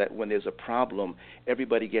capability so that when there's a problem,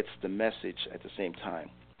 everybody gets the message at the same time.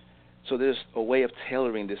 So there's a way of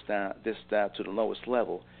tailoring this down to the lowest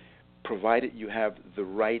level, provided you have the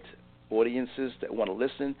right audiences that want to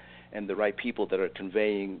listen and the right people that are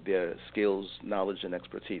conveying their skills, knowledge, and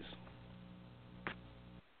expertise.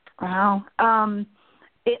 Wow.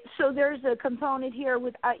 So there's a component here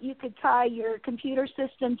with you could tie your computer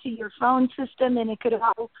system to your phone system, and it could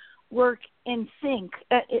all work in sync.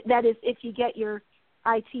 That is, if you get your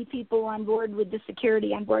IT people on board with the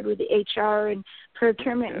security, on board with the HR and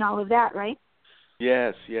procurement and all of that, right?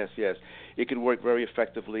 Yes. It can work very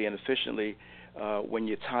effectively and efficiently when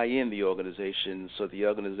you tie in the organization so the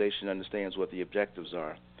organization understands what the objectives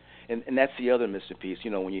are. And that's the other missing piece.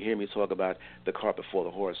 You know, when you hear me talk about the cart before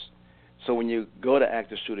the horse. So when you go to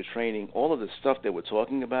active shooter training, all of the stuff that we're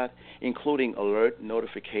talking about, including alert,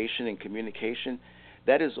 notification, and communication,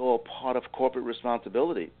 that is all part of corporate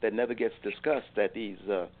responsibility that never gets discussed at these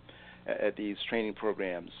training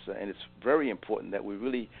programs. And it's very important that we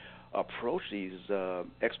really approach these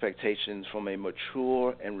expectations from a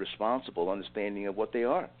mature and responsible understanding of what they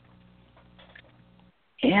are.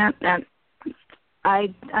 Yeah,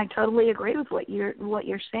 I totally agree with what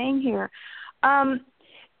you're saying here.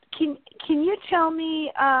 Can you tell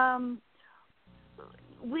me,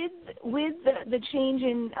 with the change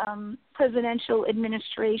in presidential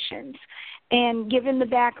administrations, and given the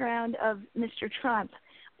background of Mr. Trump,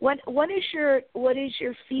 what is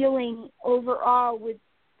your feeling overall with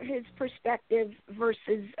his perspective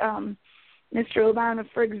versus Mr. Obama,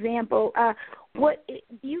 for example? What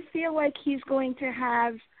do you feel like he's going to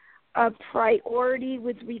have a priority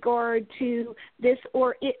with regard to this,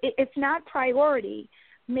 or if not priority,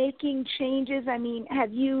 making changes? I mean,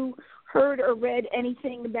 have you heard or read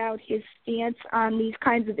anything about his stance on these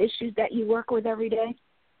kinds of issues that you work with every day?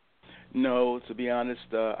 No, to be honest,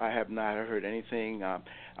 I have not heard anything.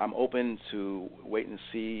 I'm open to wait and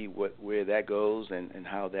see where that goes and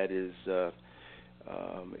how that is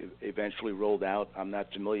eventually rolled out. I'm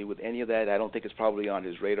not familiar with any of that. I don't think it's probably on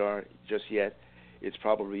his radar just yet. It's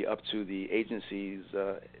probably up to the agency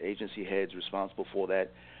heads responsible for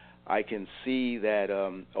that. I can see that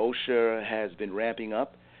OSHA has been ramping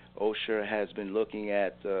up OSHA has been looking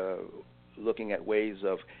at ways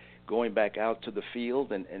of going back out to the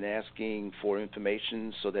field and asking for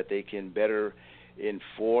information so that they can better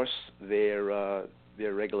enforce their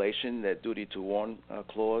regulation, that duty to warn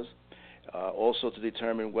clause. Also to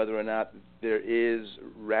determine whether or not there is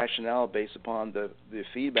rationale based upon the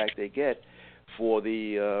feedback they get for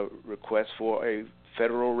the request for a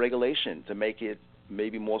federal regulation to make it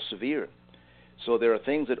maybe more severe. So there are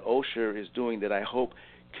things that OSHA is doing that I hope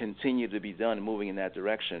continue to be done, moving in that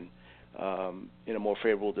direction, in a more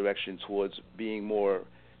favorable direction towards being more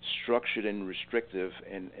structured and restrictive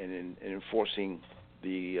and enforcing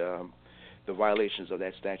the violations of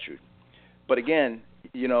that statute. But again,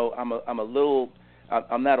 I'm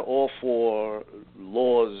not all for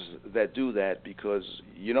laws that do that, because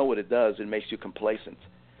you know what it does. It makes you complacent.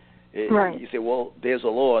 Right. You say, well, there's a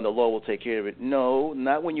law and the law will take care of it. No,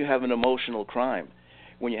 not when you have an emotional crime.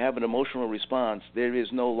 When you have an emotional response, there is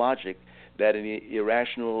no logic that an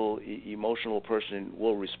irrational, emotional person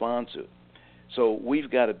will respond to. So we've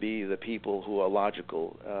got to be the people who are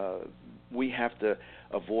logical. We have to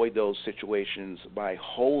avoid those situations by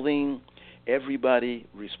holding everybody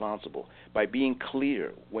responsible, by being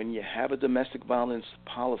clear. When you have a domestic violence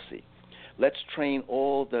policy, let's train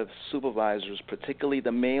all the supervisors, particularly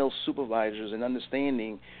the male supervisors, in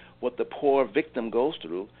understanding what the poor victim goes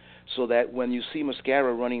through, so that when you see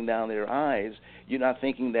mascara running down their eyes, you're not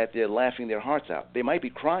thinking that they're laughing their hearts out. They might be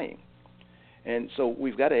crying. And so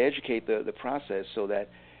we've got to educate the process so that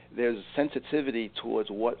there's sensitivity towards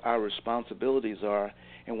what our responsibilities are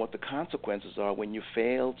and what the consequences are when you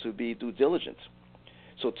fail to be due diligent.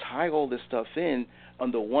 So tie all this stuff in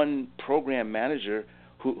under one program manager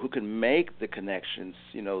who can make the connections,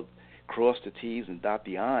 cross the T's and dot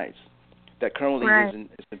the I's. That currently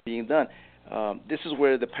isn't being done. This is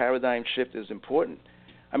where the paradigm shift is important.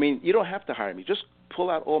 I mean, you don't have to hire me. Just pull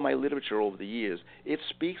out all my literature over the years. It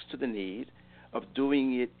speaks to the need of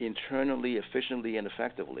doing it internally, efficiently, and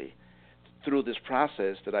effectively through this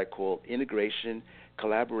process that I call integration,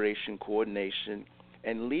 collaboration, coordination,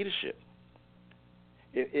 and leadership.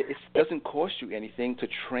 It doesn't cost you anything to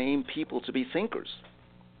train people to be thinkers.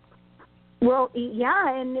 Well,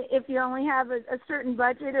 yeah, and if you only have a certain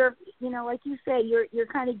budget, or like you say, you're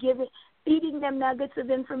kind of feeding them nuggets of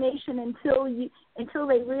information until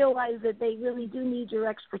they realize that they really do need your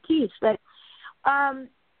expertise. But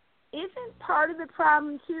isn't part of the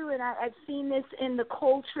problem too? And I've seen this in the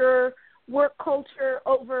work culture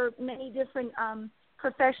over many different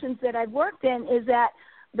professions that I've worked in, is that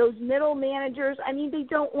those middle managers, they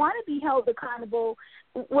don't want to be held accountable.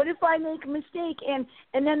 What if I make a mistake? And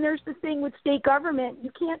then there's the thing with state government.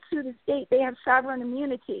 You can't sue the state. They have sovereign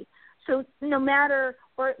immunity. So no matter,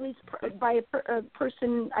 or at least by a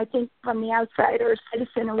person, I think, from the outside, or a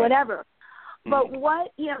citizen or whatever. But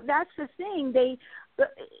that's the thing.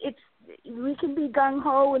 We can be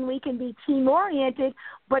gung-ho and we can be team-oriented,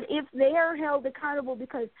 but if they are held accountable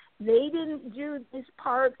because they didn't do this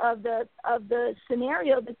part of the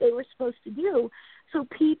scenario that they were supposed to do, so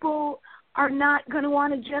people are not going to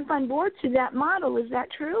want to jump on board to that model. Is that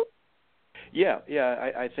true? Yeah.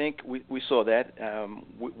 I think we saw that.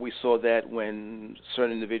 We saw that when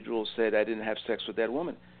certain individuals said, I didn't have sex with that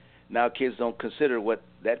woman. Now kids don't consider what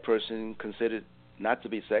that person considered not to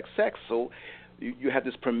be sex. So you have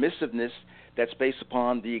this permissiveness that's based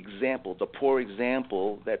upon the example. The poor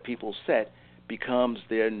example that people set becomes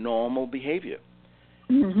their normal behavior.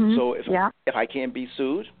 Mm-hmm. So if I can't be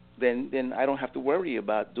sued, then I don't have to worry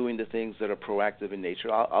about doing the things that are proactive in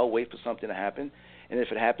nature. I'll wait for something to happen, and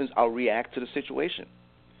if it happens, I'll react to the situation.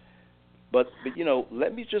 But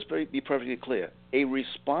let me just be perfectly clear. A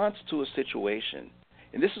response to a situation,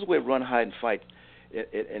 and this is where run, hide, and fight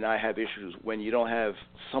and I have issues, when you don't have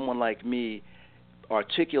someone like me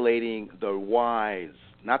articulating the whys,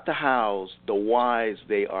 not the hows, the whys.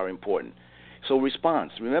 They are important. So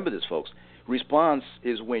response, remember this, folks. Response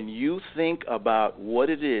is when you think about what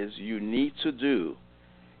it is you need to do,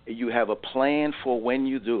 you have a plan for when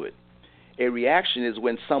you do it. A reaction is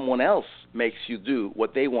when someone else makes you do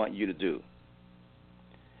what they want you to do.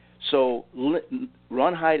 So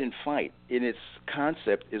run, hide, and fight in its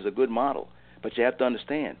concept is a good model, but you have to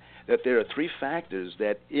understand that there are three factors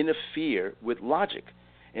that interfere with logic,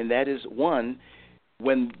 and that is, one,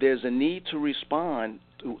 when there's a need to respond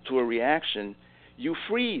to a reaction, you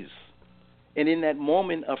freeze. And in that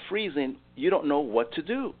moment of freezing, you don't know what to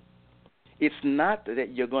do. It's not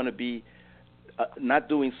that you're going to be not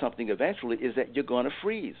doing something eventually, is that you're going to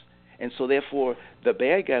freeze. And so therefore, the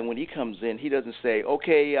bad guy, when he comes in, he doesn't say,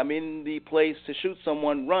 okay, I'm in the place to shoot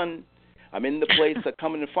someone, run. I'm in the place to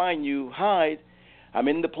come in and find you, hide. I'm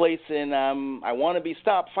in the place and I want to be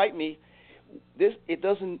stopped. Fight me. It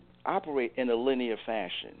doesn't operate in a linear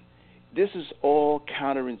fashion. This is all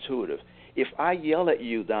counterintuitive. If I yell at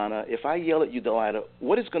you, Donna, if I yell at you, Delilah,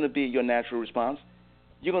 what is going to be your natural response?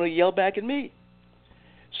 You're going to yell back at me.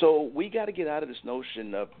 So we got to get out of this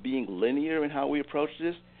notion of being linear in how we approach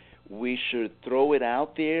this. We should throw it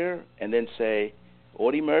out there and then say,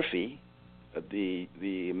 Audie Murphy, the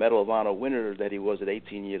Medal of Honor winner that he was at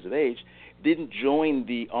 18 years of age, didn't join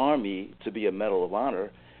the Army to be a Medal of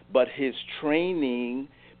Honor, but his training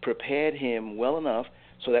prepared him well enough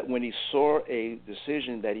so that when he saw a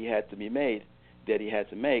decision that he had to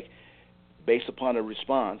make, based upon a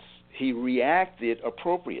response, he reacted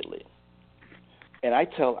appropriately. And I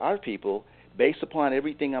tell our people, based upon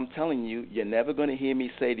everything I'm telling you, you're never going to hear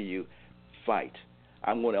me say to you, fight.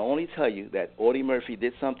 I'm going to only tell you that Audie Murphy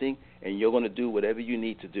did something, and you're going to do whatever you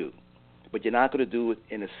need to do. But you're not going to do it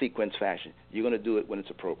in a sequence fashion. You're going to do it when it's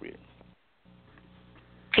appropriate.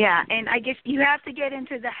 Yeah, and I guess you have to get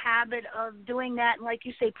into the habit of doing that, and like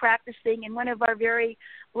you say, practicing. And one of our very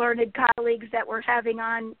learned colleagues that we're having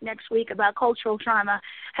on next week about cultural trauma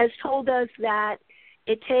has told us that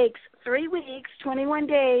it takes 3 weeks, 21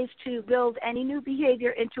 days to build any new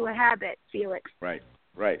behavior into a habit, Felix. Right,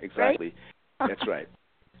 exactly. Right?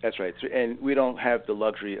 That's right. And we don't have the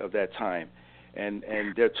luxury of that time. And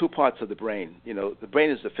there are two parts of the brain. You know, the brain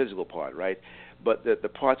is the physical part, right? But the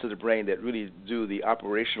parts of the brain that really do the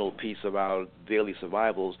operational piece of our daily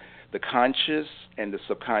survivals, the conscious and the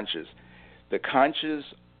subconscious. The conscious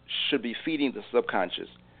should be feeding the subconscious,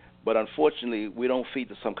 but unfortunately we don't feed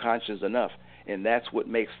the subconscious enough, and that's what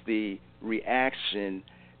makes the reaction,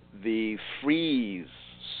 the freeze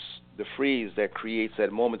that creates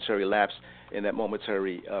that momentary lapse and that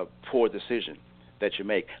momentary poor decision that you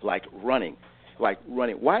make, like running. Why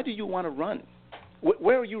do you want to run?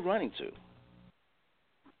 Where are you running to?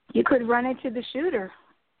 You could run into the shooter.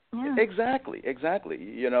 Yeah. Exactly.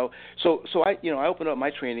 You know, so I open up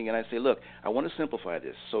my training and I say, look, I want to simplify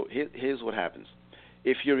this. So here's what happens.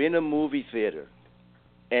 If you're in a movie theater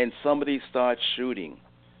and somebody starts shooting,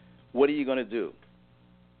 what are you going to do?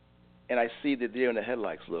 And I see the deer in the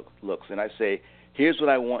headlights looks, and I say, here's what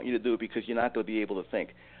I want you to do, because you're not going to be able to think.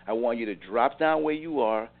 I want you to drop down where you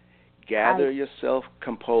are, gather yourself,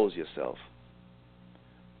 compose yourself,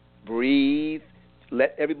 breathe.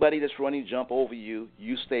 Let everybody that's running jump over you.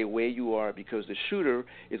 You stay where you are, because the shooter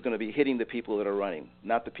is going to be hitting the people that are running,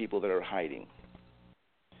 not the people that are hiding.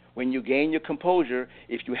 When you gain your composure,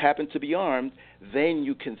 if you happen to be armed, then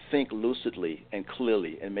you can think lucidly and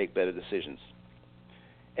clearly and make better decisions.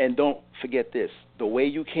 And don't forget this. The way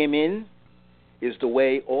you came in is the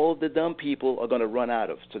way all the dumb people are going to run out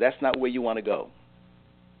of. So that's not where you want to go.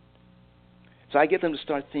 So I get them to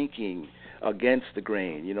start thinking against the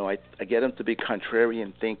grain. You know, I get them to be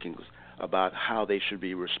contrarian thinking about how they should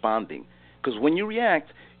be responding. Because when you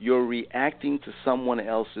react, you're reacting to someone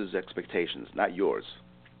else's expectations, not yours.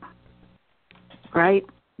 Right.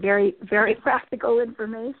 Very, very practical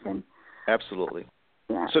information. Absolutely.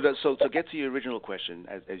 Yeah. So to get to your original question,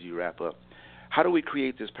 as you wrap up, how do we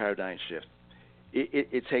create this paradigm shift?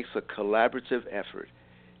 It takes a collaborative effort.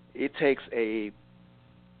 It takes an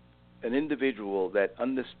individual that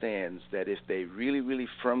understands that if they really, really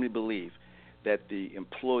firmly believe that the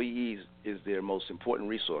employee is their most important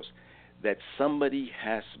resource, that somebody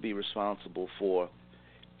has to be responsible for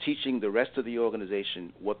teaching the rest of the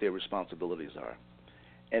organization what their responsibilities are.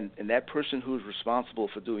 And that person who's responsible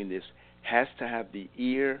for doing this has to have the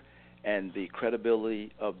ear and the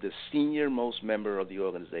credibility of the senior-most member of the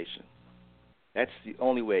organization. That's the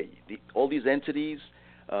only way. All these entities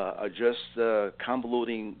are just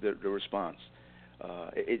convoluting the response.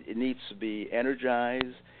 It needs to be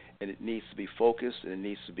energized, and it needs to be focused, and it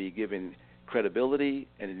needs to be given credibility,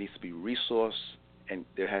 and it needs to be resourced, and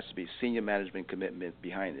there has to be senior management commitment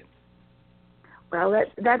behind it. Well,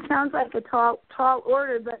 that sounds like a tall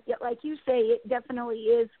order, but like you say, it definitely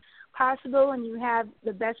is possible, and you have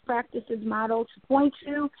the best practices model to point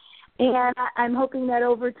to. And I'm hoping that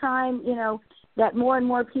over time, you know, that more and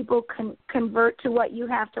more people can convert to what you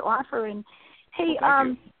have to offer. And hey,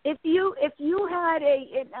 if you had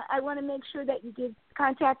I want to make sure that you give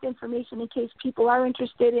contact information in case people are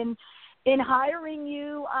interested in hiring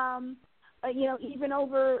you. You know, even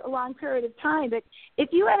over a long period of time. But if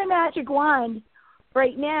you had a magic wand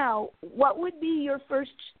right now, what would be your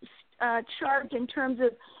first charge in terms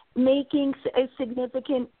of making a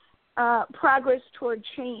significant progress toward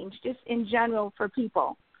change, just in general for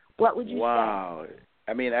people? What would you say? Wow.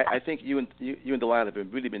 I mean, I think you and Delilah have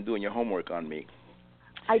really been doing your homework on me.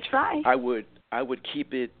 I try. I would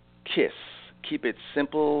keep it KISS. Keep it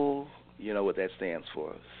simple, You know what that stands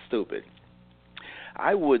for. Stupid.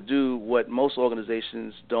 I would do what most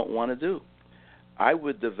organizations don't want to do. I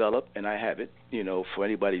would develop, and I have it, for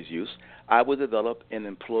anybody's use, I would develop an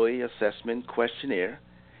employee assessment questionnaire.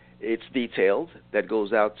 It's detailed, that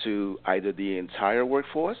goes out to either the entire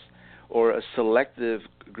workforce or a selective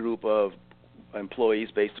group of employees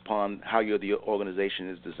based upon how the organization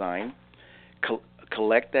is designed.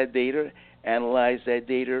 Collect that data, analyze that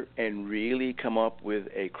data, and really come up with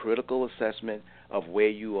a critical assessment of where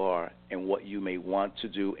you are and what you may want to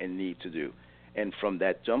do and need to do. And from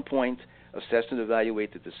that jump point, assess and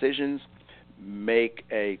evaluate the decisions, make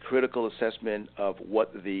a critical assessment of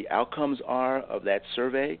what the outcomes are of that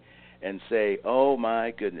survey, and say, oh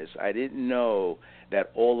my goodness, I didn't know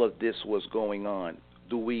that all of this was going on.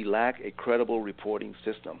 Do we lack a credible reporting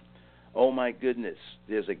system? Oh my goodness,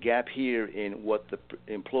 there's a gap here in what the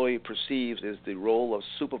employee perceives as the role of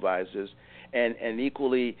supervisors, and an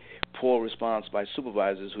equally poor response by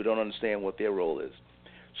supervisors who don't understand what their role is.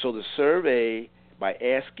 So the survey, by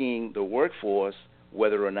asking the workforce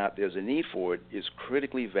whether or not there's a need for it, is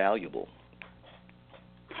critically valuable.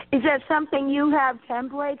 Is that something you have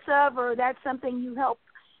templates of, or that's something you help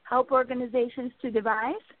organizations to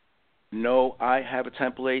devise? No, I have a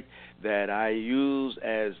template that I use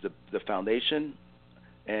as the foundation,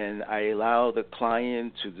 and I allow the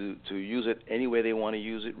client to use it any way they want to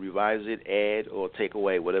use it, revise it, add, or take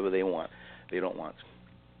away whatever they don't want.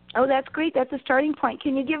 Oh, that's great. That's a starting point.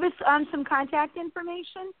 Can you give us some contact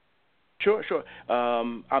information? Sure.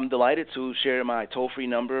 I'm delighted to share my toll-free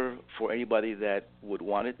number for anybody that would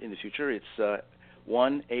want it in the future. It's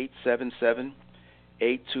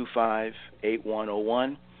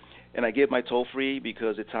 1-877-825-8101. And I give my toll-free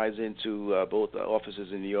because it ties into both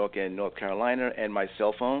offices in New York and North Carolina, and my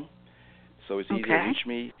cell phone. So it's easy to reach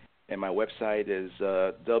me. And my website is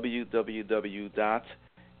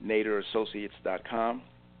www.naderassociates.com.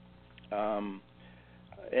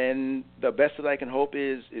 And the best that I can hope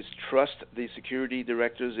is trust the security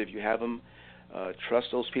directors if you have them. Trust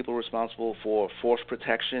those people responsible for force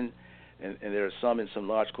protection, and there are some in some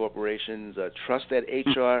large corporations. Trust that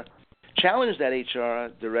HR, challenge that HR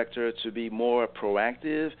director to be more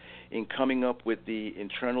proactive in coming up with the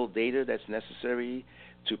internal data that's necessary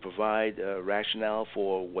to provide rationale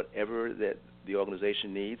for whatever that the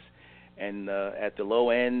organization needs. And at the low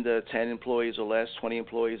end, 10 employees or less, 20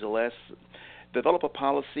 employees or less, develop a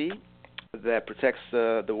policy that protects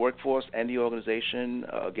the workforce and the organization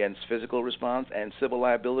against physical response and civil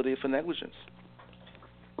liability for negligence.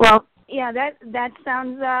 Well, yeah, that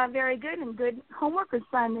sounds very good, and good homework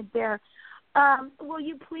assignment there. Will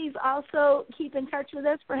you please also keep in touch with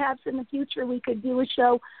us? Perhaps in the future we could do a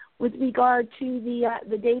show with regard to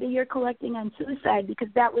the data you're collecting on suicide, because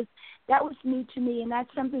that was new to me, and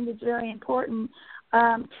that's something that's very important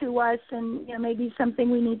to us, and maybe something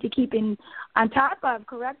we need to keep on top of.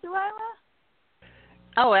 Correct, Delilah?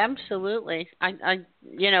 Oh, absolutely. I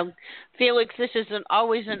Felix, this is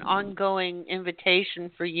always an ongoing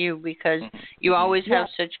invitation for you, because you always have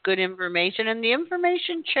such good information, and the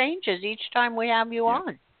information changes each time we have you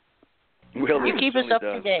on. Well, you keep us up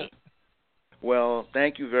to date. Well,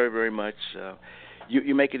 thank you very, very much.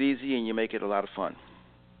 You make it easy, and you make it a lot of fun.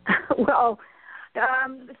 Well,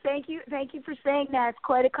 thank you for saying that. It's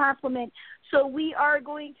quite a compliment. So we are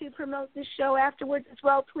going to promote this show afterwards as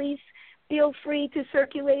well. Please feel free to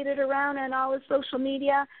circulate it around on all the social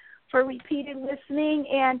media for repeated listening.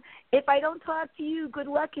 And if I don't talk to you, good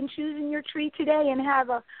luck in choosing your tree today, and have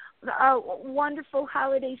a wonderful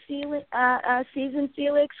holiday season,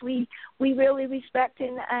 Felix. We really respect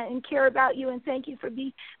and care about you, and thank you for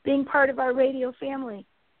being part of our radio family.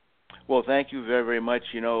 Well, thank you very, very much.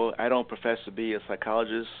 I don't profess to be a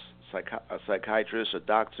psychologist, a psychiatrist, a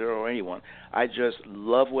doctor, or anyone. I just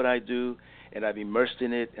love what I do, and I'm immersed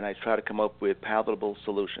in it, and I try to come up with palatable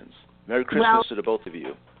solutions. Merry Christmas to the both of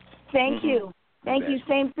you. Thank you. Thank you.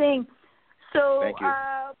 Same thing. So thank you.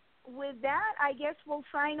 With that, I guess we'll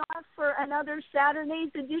sign off for another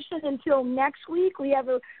Saturday's edition until next week. We have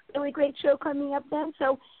a really great show coming up then.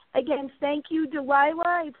 So, again, thank you, Delilah.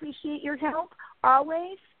 I appreciate your help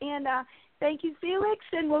always. And thank you, Felix,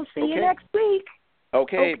 and we'll see you next week.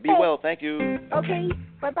 Okay, be well. Thank you. Okay,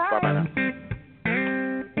 bye-bye. Bye-bye now.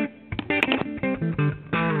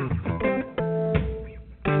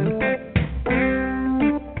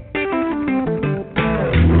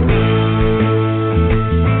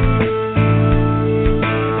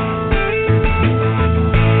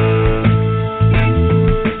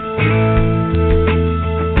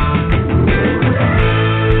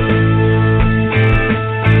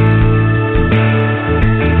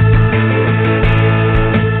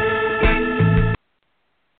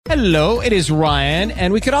 Hello, it is Ryan,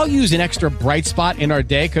 and we could all use an extra bright spot in our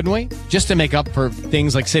day, couldn't we? Just to make up for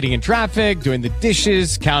things like sitting in traffic, doing the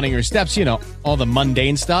dishes, counting your steps, you know, all the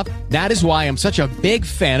mundane stuff. That is why I'm such a big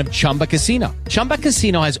fan of Chumba Casino. Chumba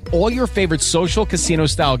Casino has all your favorite social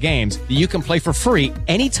casino-style games that you can play for free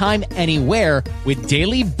anytime, anywhere with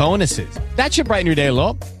daily bonuses. That should brighten your day a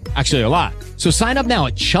little. Actually, a lot. So sign up now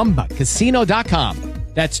at ChumbaCasino.com.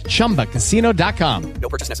 That's ChumbaCasino.com. No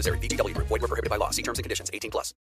purchase necessary. VGW Group. Void where prohibited by law. See terms and conditions. 18+.